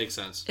seem... It doesn't make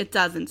sense. It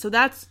doesn't. So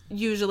that's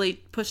usually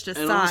pushed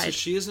aside. And honestly,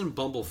 she isn't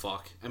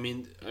bumblefuck. I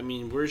mean,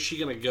 where is she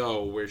going to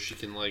go where she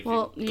can, like...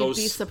 Well, you'd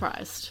be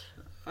surprised.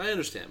 I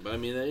understand. But, I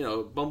mean,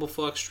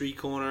 bumblefuck, street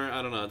corner,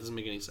 I don't know. It doesn't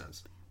make any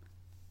sense.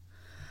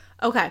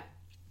 Okay.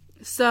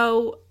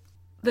 So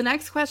the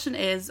next question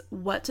is,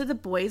 what do the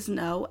boys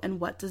know and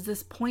what does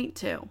this point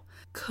to?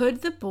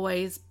 Could the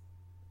boys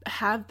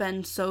have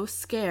been so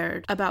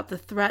scared about the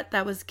threat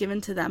that was given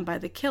to them by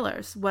the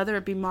killers, whether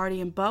it be Marty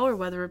and Bo or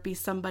whether it be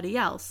somebody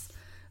else?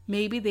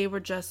 Maybe they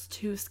were just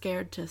too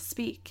scared to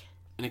speak.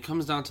 And it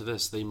comes down to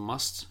this. They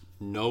must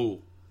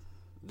know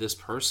this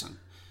person.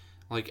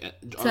 Like,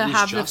 to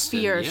have the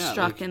fear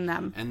struck in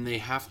them. And they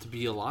have to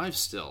be alive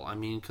still. I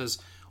mean, because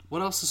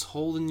what else is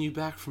holding you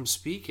back from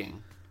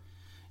speaking?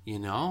 You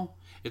know?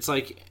 It's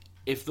like,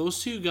 if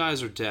those 2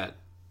 guys are dead...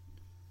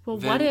 Well,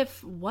 then...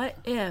 what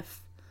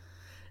if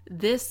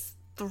this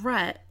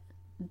threat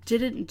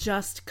didn't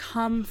just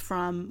come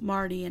from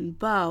Marty and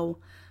Bo,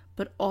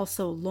 but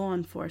also law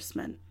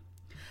enforcement?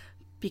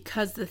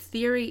 Because the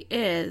theory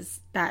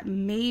is that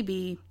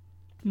maybe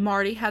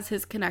Marty has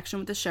his connection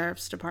with the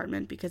sheriff's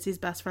department because he's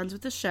best friends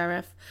with the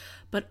sheriff,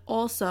 but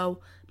also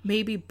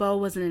maybe Bo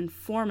was an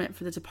informant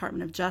for the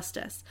Department of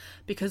Justice.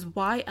 Because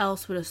why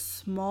else would a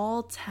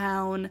small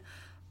town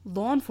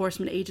law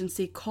enforcement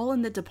agency call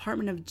in the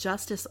Department of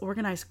Justice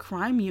organized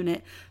crime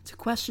unit to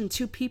question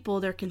 2 people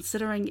they're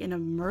considering in a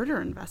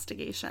murder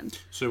investigation?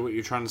 So what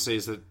you're trying to say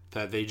is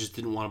that they just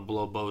didn't want to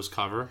blow Bo's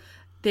cover?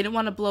 They didn't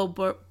want to blow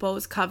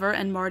Bo's cover,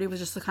 and Marty was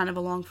just kind of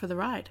along for the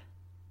ride.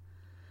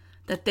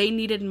 That they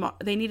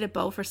needed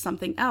Bo for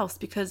something else,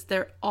 because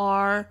there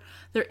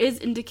is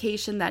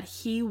indication that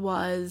he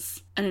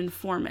was an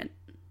informant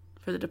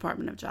for the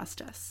Department of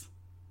Justice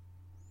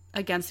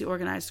against the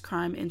organized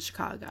crime in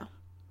Chicago.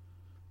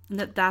 And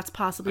that's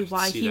possibly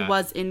why he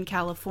was in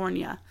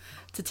California,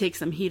 to take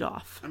some heat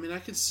off. I mean, I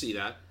could see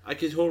that. I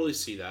could totally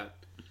see that.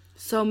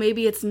 So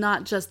maybe it's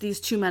not just these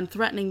 2 men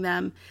threatening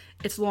them.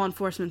 It's law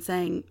enforcement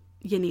saying,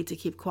 you need to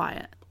keep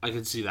quiet. I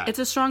could see that. It's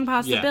a strong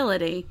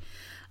possibility.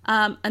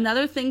 Yeah.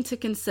 Another thing to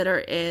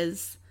consider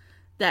is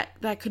that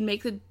could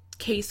make the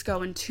case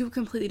go in 2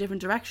 completely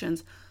different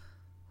directions.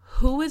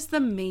 Who is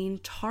the main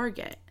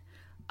target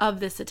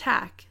of this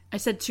attack? I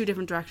said 2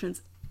 different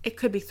directions. It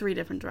could be 3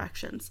 different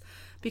directions.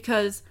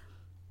 Because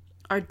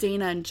are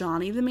Dana and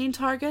Johnny the main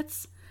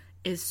targets?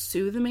 Is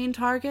Sue the main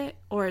target?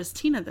 Or is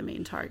Tina the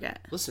main target?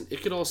 Listen,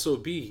 it could also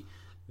be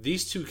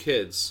these 2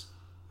 kids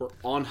were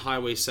on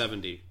Highway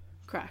 70.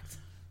 Correct.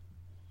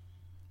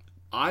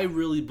 I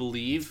really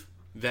believe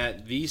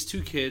that these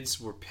 2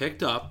 kids were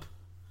picked up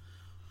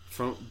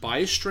by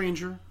a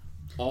stranger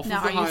off of the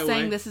highway. Now, are you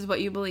saying this is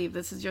what you believe?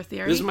 This is your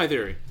theory? This is my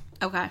theory.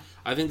 Okay.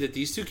 I think that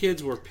these 2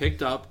 kids were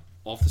picked up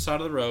off the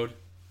side of the road.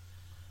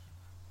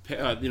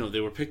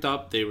 They were picked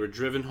up. They were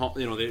driven home.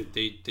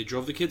 They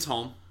drove the kids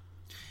home,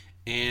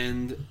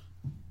 and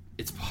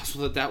it's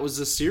possible that was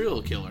a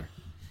serial killer,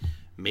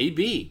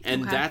 maybe.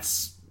 And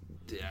that's,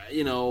 Yeah,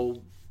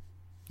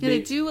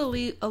 they do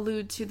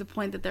allude to the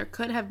point that there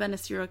could have been a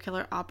serial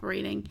killer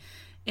operating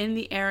in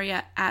the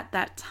area at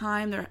that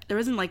time. There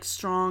isn't like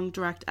strong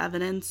direct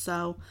evidence,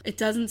 so it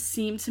doesn't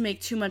seem to make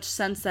too much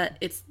sense that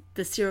it's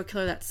the serial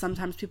killer that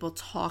sometimes people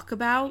talk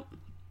about.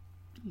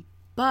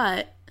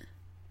 But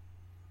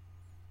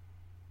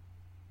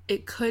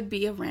it could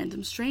be a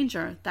random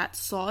stranger that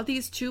saw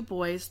these 2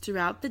 boys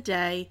throughout the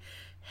day,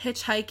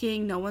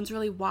 hitchhiking, no one's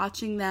really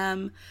watching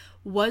them.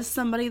 Was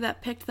somebody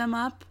that picked them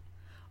up,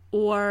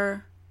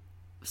 or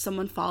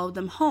someone followed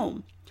them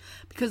home?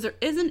 Because there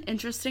is an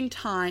interesting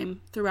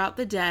time throughout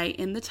the day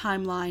in the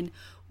timeline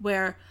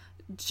where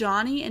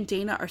Johnny and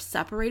Dana are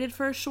separated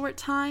for a short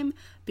time,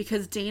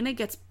 because Dana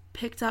gets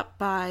picked up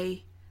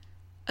by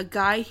a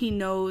guy he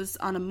knows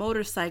on a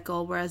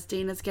motorcycle, whereas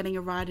Dana's getting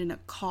a ride in a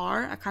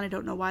car. I kind of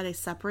don't know why they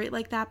separate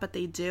like that, but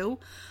they do.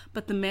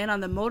 But the man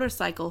on the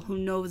motorcycle who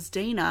knows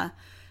Dana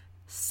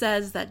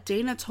says that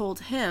Dana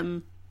told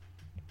him,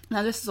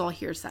 now this is all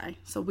hearsay,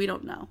 so we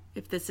don't know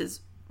if this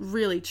is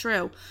really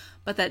true,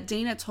 but that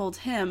Dana told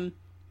him,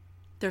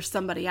 there's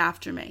somebody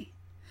after me.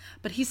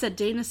 But he said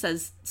Dana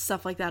says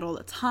stuff like that all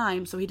the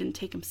time, so he didn't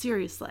take him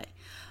seriously.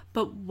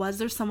 But was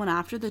there someone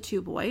after the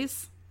 2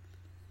 boys?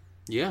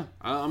 Yeah,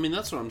 I mean,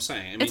 that's what I'm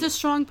saying. It's a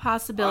strong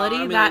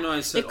possibility that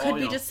it could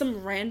be just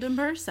some random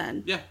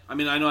person. Yeah, I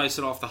mean, I know I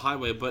said off the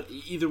highway, but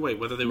either way,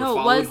 whether they were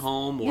followed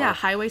home or... Yeah,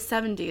 Highway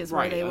 70 is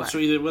where they were. So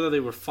either whether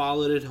they were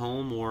followed at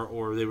home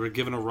or they were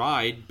given a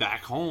ride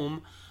back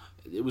home,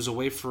 it was a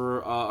way for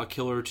a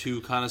killer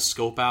to kind of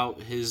scope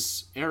out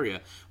his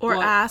area. Or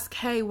ask,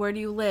 hey, where do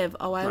you live?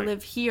 Oh, I Right.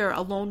 live here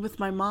alone with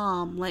my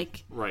mom.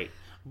 Right.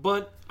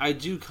 But I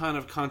do kind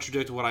of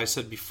contradict what I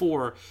said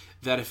before,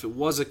 that if it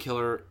was a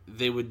killer,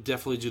 they would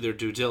definitely do their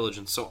due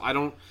diligence. So I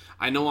know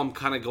I'm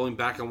kind of going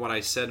back on what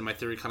I said, and my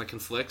theory kind of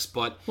conflicts,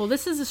 but... Well,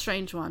 this is a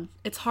strange one.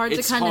 It's hard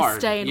to kind of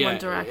stay in one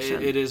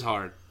direction. It is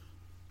hard.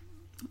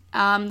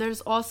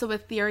 There's also a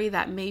theory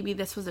that maybe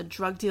this was a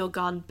drug deal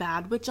gone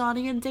bad with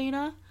Johnny and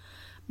Dana.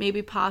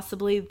 Maybe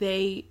possibly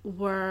they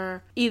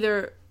were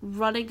either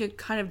running a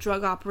kind of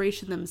drug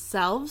operation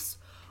themselves,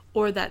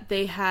 or that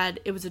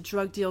it was a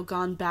drug deal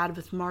gone bad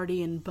with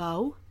Marty and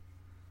Bo.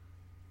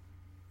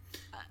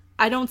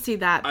 I don't see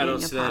that being a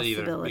possibility. I don't see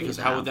that either, because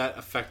how would that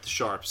affect the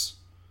Sharps?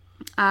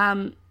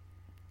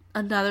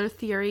 Another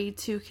theory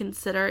to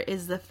consider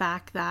is the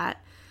fact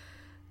that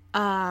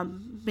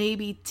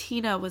maybe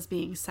Tina was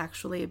being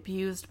sexually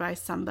abused by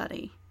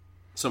somebody.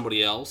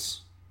 Somebody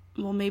else?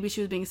 Well, maybe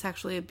she was being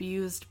sexually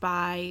abused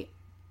by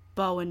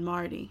Bo and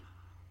Marty.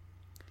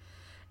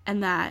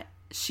 And that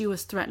she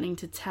was threatening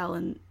to tell,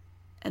 and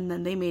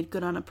then they made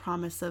good on a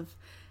promise of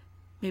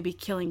maybe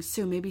killing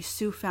Sue. Maybe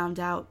Sue found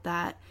out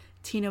that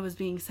Tina was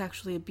being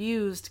sexually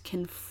abused,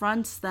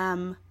 confronts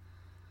them.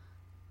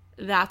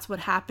 That's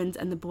what happens,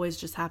 and the boys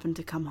just happen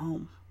to come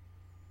home.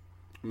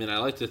 I mean, I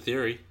like the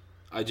theory.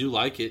 I do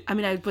like it. I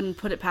mean, I wouldn't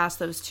put it past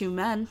those two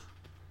men.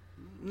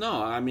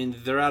 No, I mean,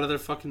 they're out of their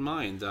fucking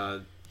mind.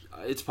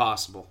 It's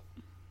possible.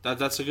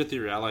 That's a good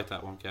theory. I like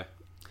that one, okay.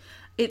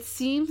 It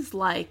seems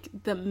like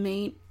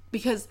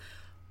because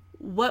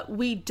what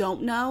we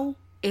don't know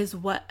is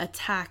what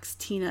attacks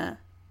Tina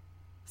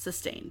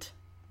sustained.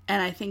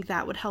 And I think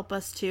that would help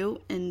us,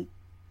 too, in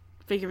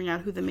figuring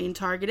out who the main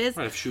target is.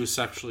 Right, if she was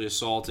sexually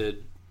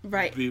assaulted,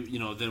 right,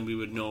 then we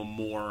would know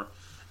more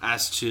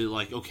as to,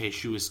 like, okay,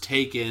 she was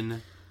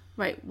taken.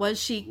 Right, was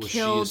she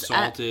killed? Was she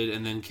assaulted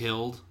and then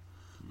killed?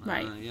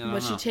 Right,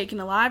 was she taken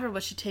alive or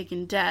was she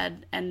taken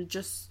dead and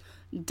just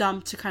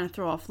dumped to kind of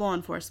throw off law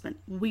enforcement?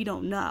 We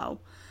don't know.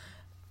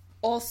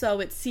 Also,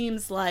 it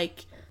seems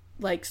like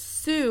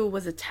Sue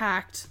was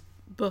attacked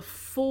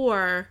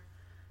before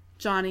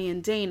Johnny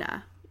and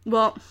Dana.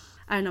 Well,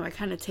 I don't know, I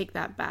kind of take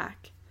that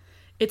back.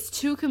 It's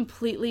two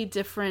completely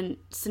different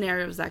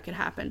scenarios that could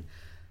happen.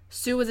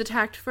 Sue was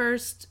attacked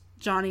first,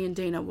 Johnny and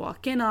Dana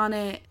walk in on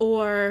it,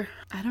 or,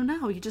 I don't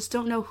know, you just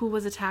don't know who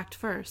was attacked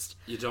first.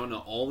 You don't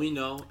know. All we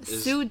know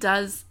is... Sue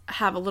does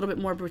have a little bit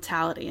more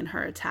brutality in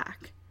her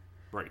attack.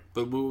 Right,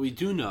 but what we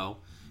do know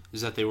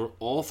is that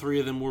all three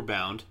of them were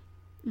bound.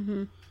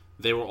 Mm-hmm.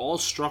 They were all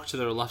struck to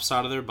their left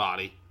side of their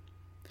body.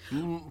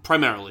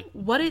 Primarily.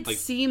 What it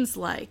seems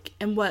like,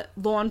 and what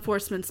law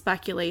enforcement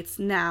speculates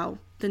now,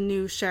 the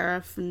new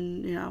sheriff,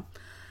 and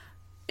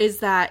is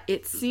that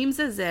it seems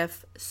as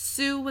if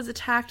Sue was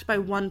attacked by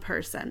one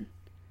person,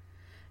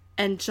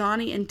 and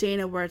Johnny and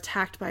Dana were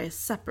attacked by a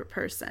separate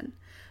person,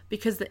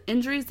 because the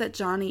injuries that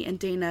Johnny and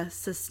Dana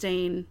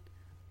sustain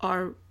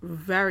are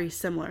very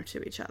similar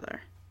to each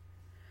other.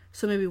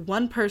 So maybe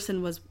one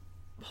person was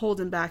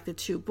holding back the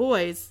two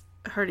boys,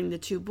 hurting the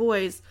two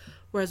boys,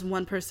 whereas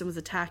one person was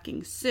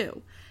attacking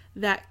Sue.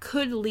 That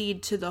could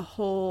lead to the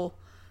whole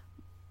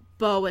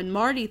Bo and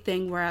Marty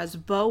thing, whereas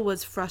Bo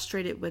was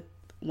frustrated with,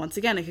 once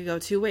again, it could go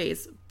two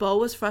ways. Bo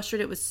was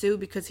frustrated with Sue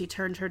because he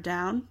turned her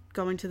down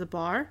going to the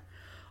bar,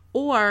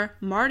 or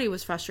Marty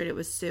was frustrated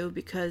with Sue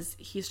because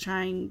she's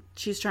trying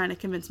to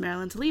convince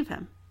Marilyn to leave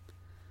him.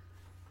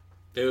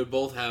 They would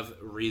both have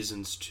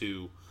reasons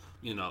to,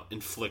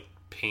 inflict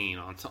pain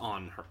on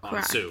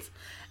Sue.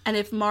 And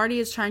if Marty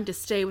is trying to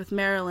stay with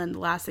Marilyn, the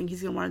last thing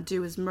he's going to want to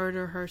do is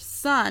murder her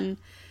son.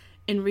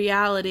 In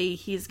reality,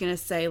 he's going to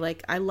say,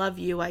 like, I love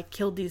you, I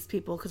killed these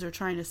people because they're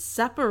trying to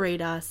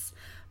separate us,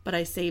 but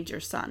I saved your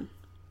son.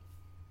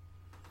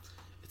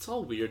 It's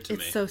all weird to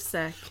me. It's so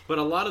sick. But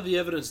a lot of the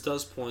evidence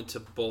does point to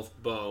both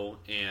Bo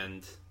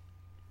and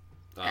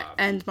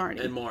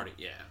Marty. And Marty,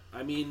 yeah.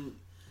 I mean,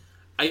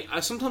 I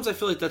sometimes I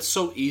feel like that's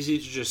so easy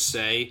to just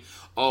say,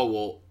 oh,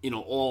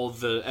 well, all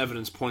the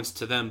evidence points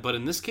to them. But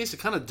in this case, it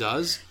kind of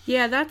does.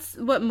 Yeah, that's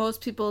what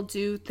most people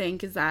do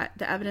think, is that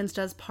the evidence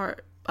does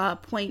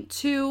point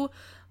to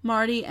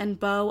Marty and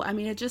Bo. I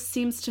mean, it just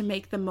seems to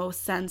make the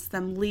most sense,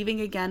 them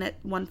leaving again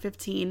at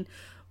 1:15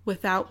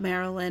 without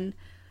Marilyn,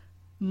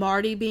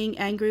 Marty being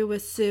angry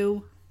with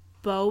Sue,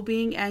 Bo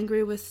being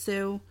angry with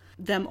Sue,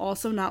 them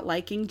also not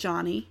liking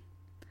Johnny.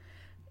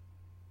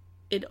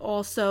 It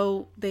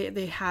also,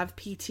 they have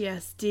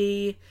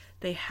PTSD,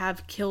 they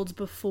have killed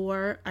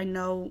before, I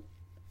know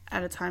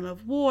at a time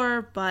of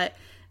war, but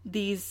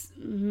these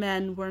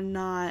men were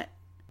not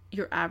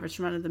your average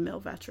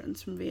run-of-the-mill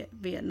veterans from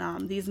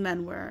Vietnam. These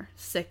men were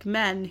sick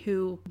men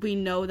who we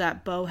know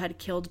that Bo had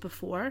killed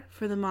before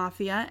for the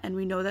mafia, and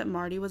we know that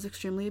Marty was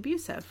extremely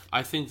abusive.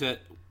 I think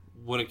that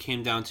what it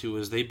came down to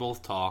was they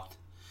both talked.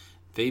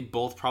 They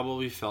both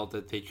probably felt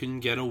that they couldn't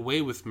get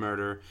away with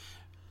murder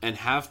and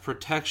have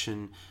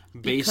protection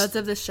because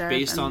of the sheriff,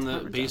 based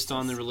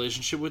on the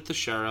relationship with the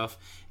sheriff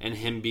and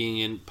him being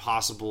in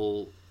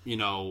possible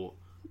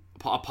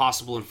a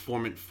possible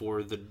informant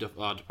for the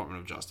Department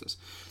of Justice.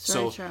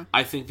 Very So true.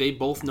 I think they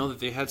both know that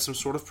they had some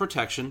sort of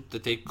protection,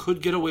 that they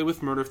could get away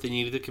with murder if they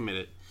needed to commit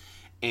it.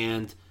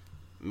 And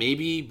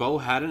maybe Bo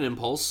had an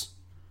impulse,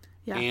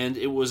 and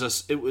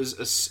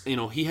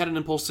he had an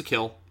impulse to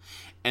kill,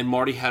 and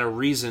Marty had a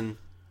reason.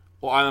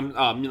 Well,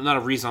 not a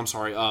reason. I'm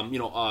sorry.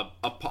 A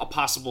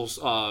possible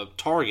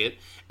target,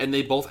 and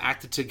they both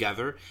acted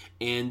together,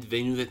 and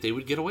they knew that they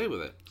would get away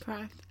with it.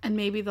 Correct. And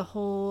maybe the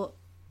whole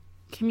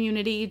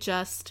community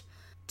just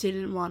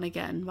didn't want to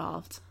get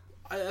involved.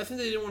 I think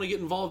they didn't want to get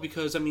involved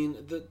because, I mean,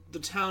 the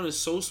town is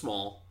so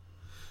small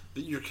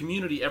that your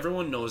community,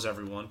 everyone knows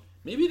everyone.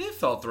 Maybe they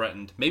felt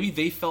threatened. Maybe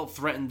they felt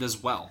threatened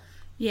as well.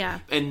 Yeah.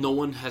 And no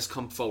one has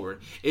come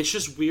forward. It's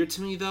just weird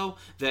to me, though,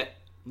 that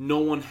no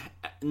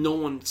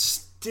one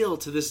still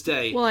to this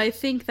day. Well, I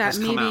think that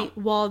maybe out.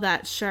 while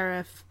that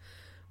sheriff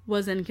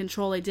was in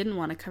control, they didn't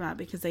want to come out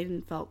because they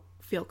didn't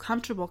feel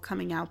comfortable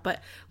coming out.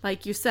 But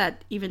like you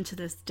said, even to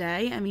this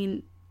day, I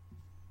mean,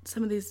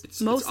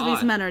 most of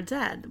these men are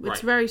dead.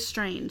 It's very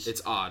strange.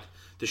 It's odd.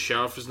 The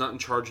sheriff is not in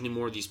charge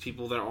anymore. These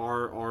people that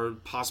are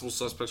possible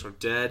suspects are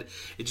dead.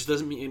 It just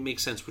doesn't make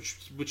sense,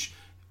 which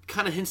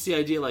kind of hints the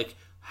idea, like,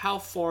 how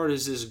far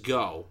does this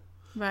go?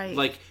 Right.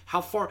 Like,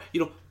 how far,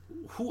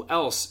 who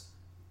else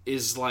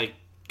is, like,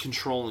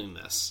 controlling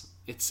this?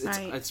 It's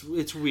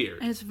weird.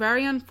 And it's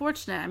very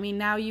unfortunate. I mean,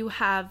 now you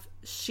have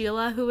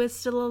Sheila, who is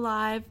still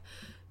alive.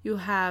 You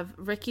have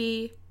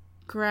Ricky,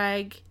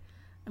 Greg.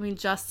 I mean,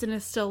 Justin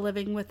is still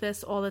living with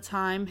this all the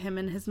time, him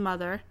and his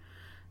mother.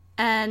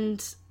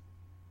 And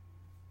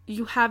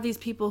you have these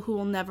people who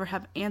will never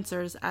have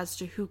answers as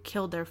to who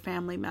killed their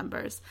family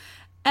members.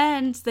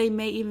 And they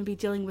may even be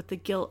dealing with the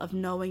guilt of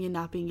knowing and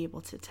not being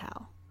able to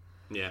tell.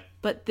 Yeah.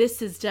 But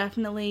this is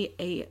definitely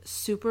a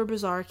super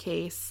bizarre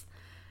case.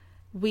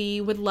 We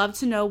would love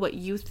to know what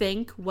you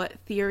think, what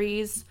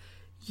theories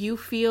you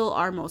feel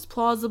are most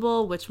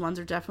plausible, which ones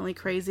are definitely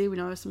crazy. We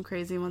know there's some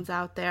crazy ones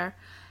out there.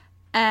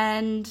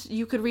 And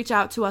you could reach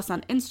out to us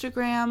on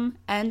Instagram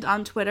and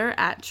on Twitter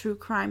at True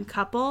Crime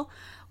Couple.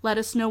 Let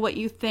us know what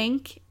you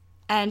think.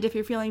 And if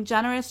you're feeling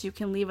generous, you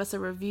can leave us a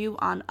review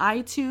on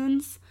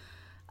iTunes.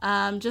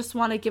 Just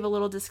want to give a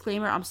little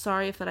disclaimer. I'm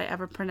sorry if I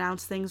ever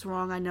pronounced things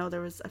wrong. I know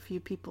there was a few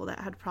people that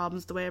had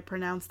problems the way I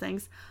pronounced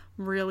things.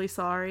 I'm really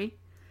sorry.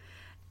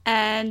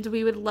 And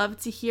we would love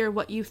to hear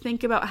what you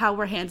think about how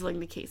we're handling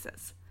the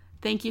cases.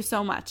 Thank you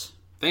so much.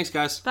 Thanks,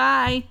 guys.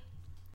 Bye.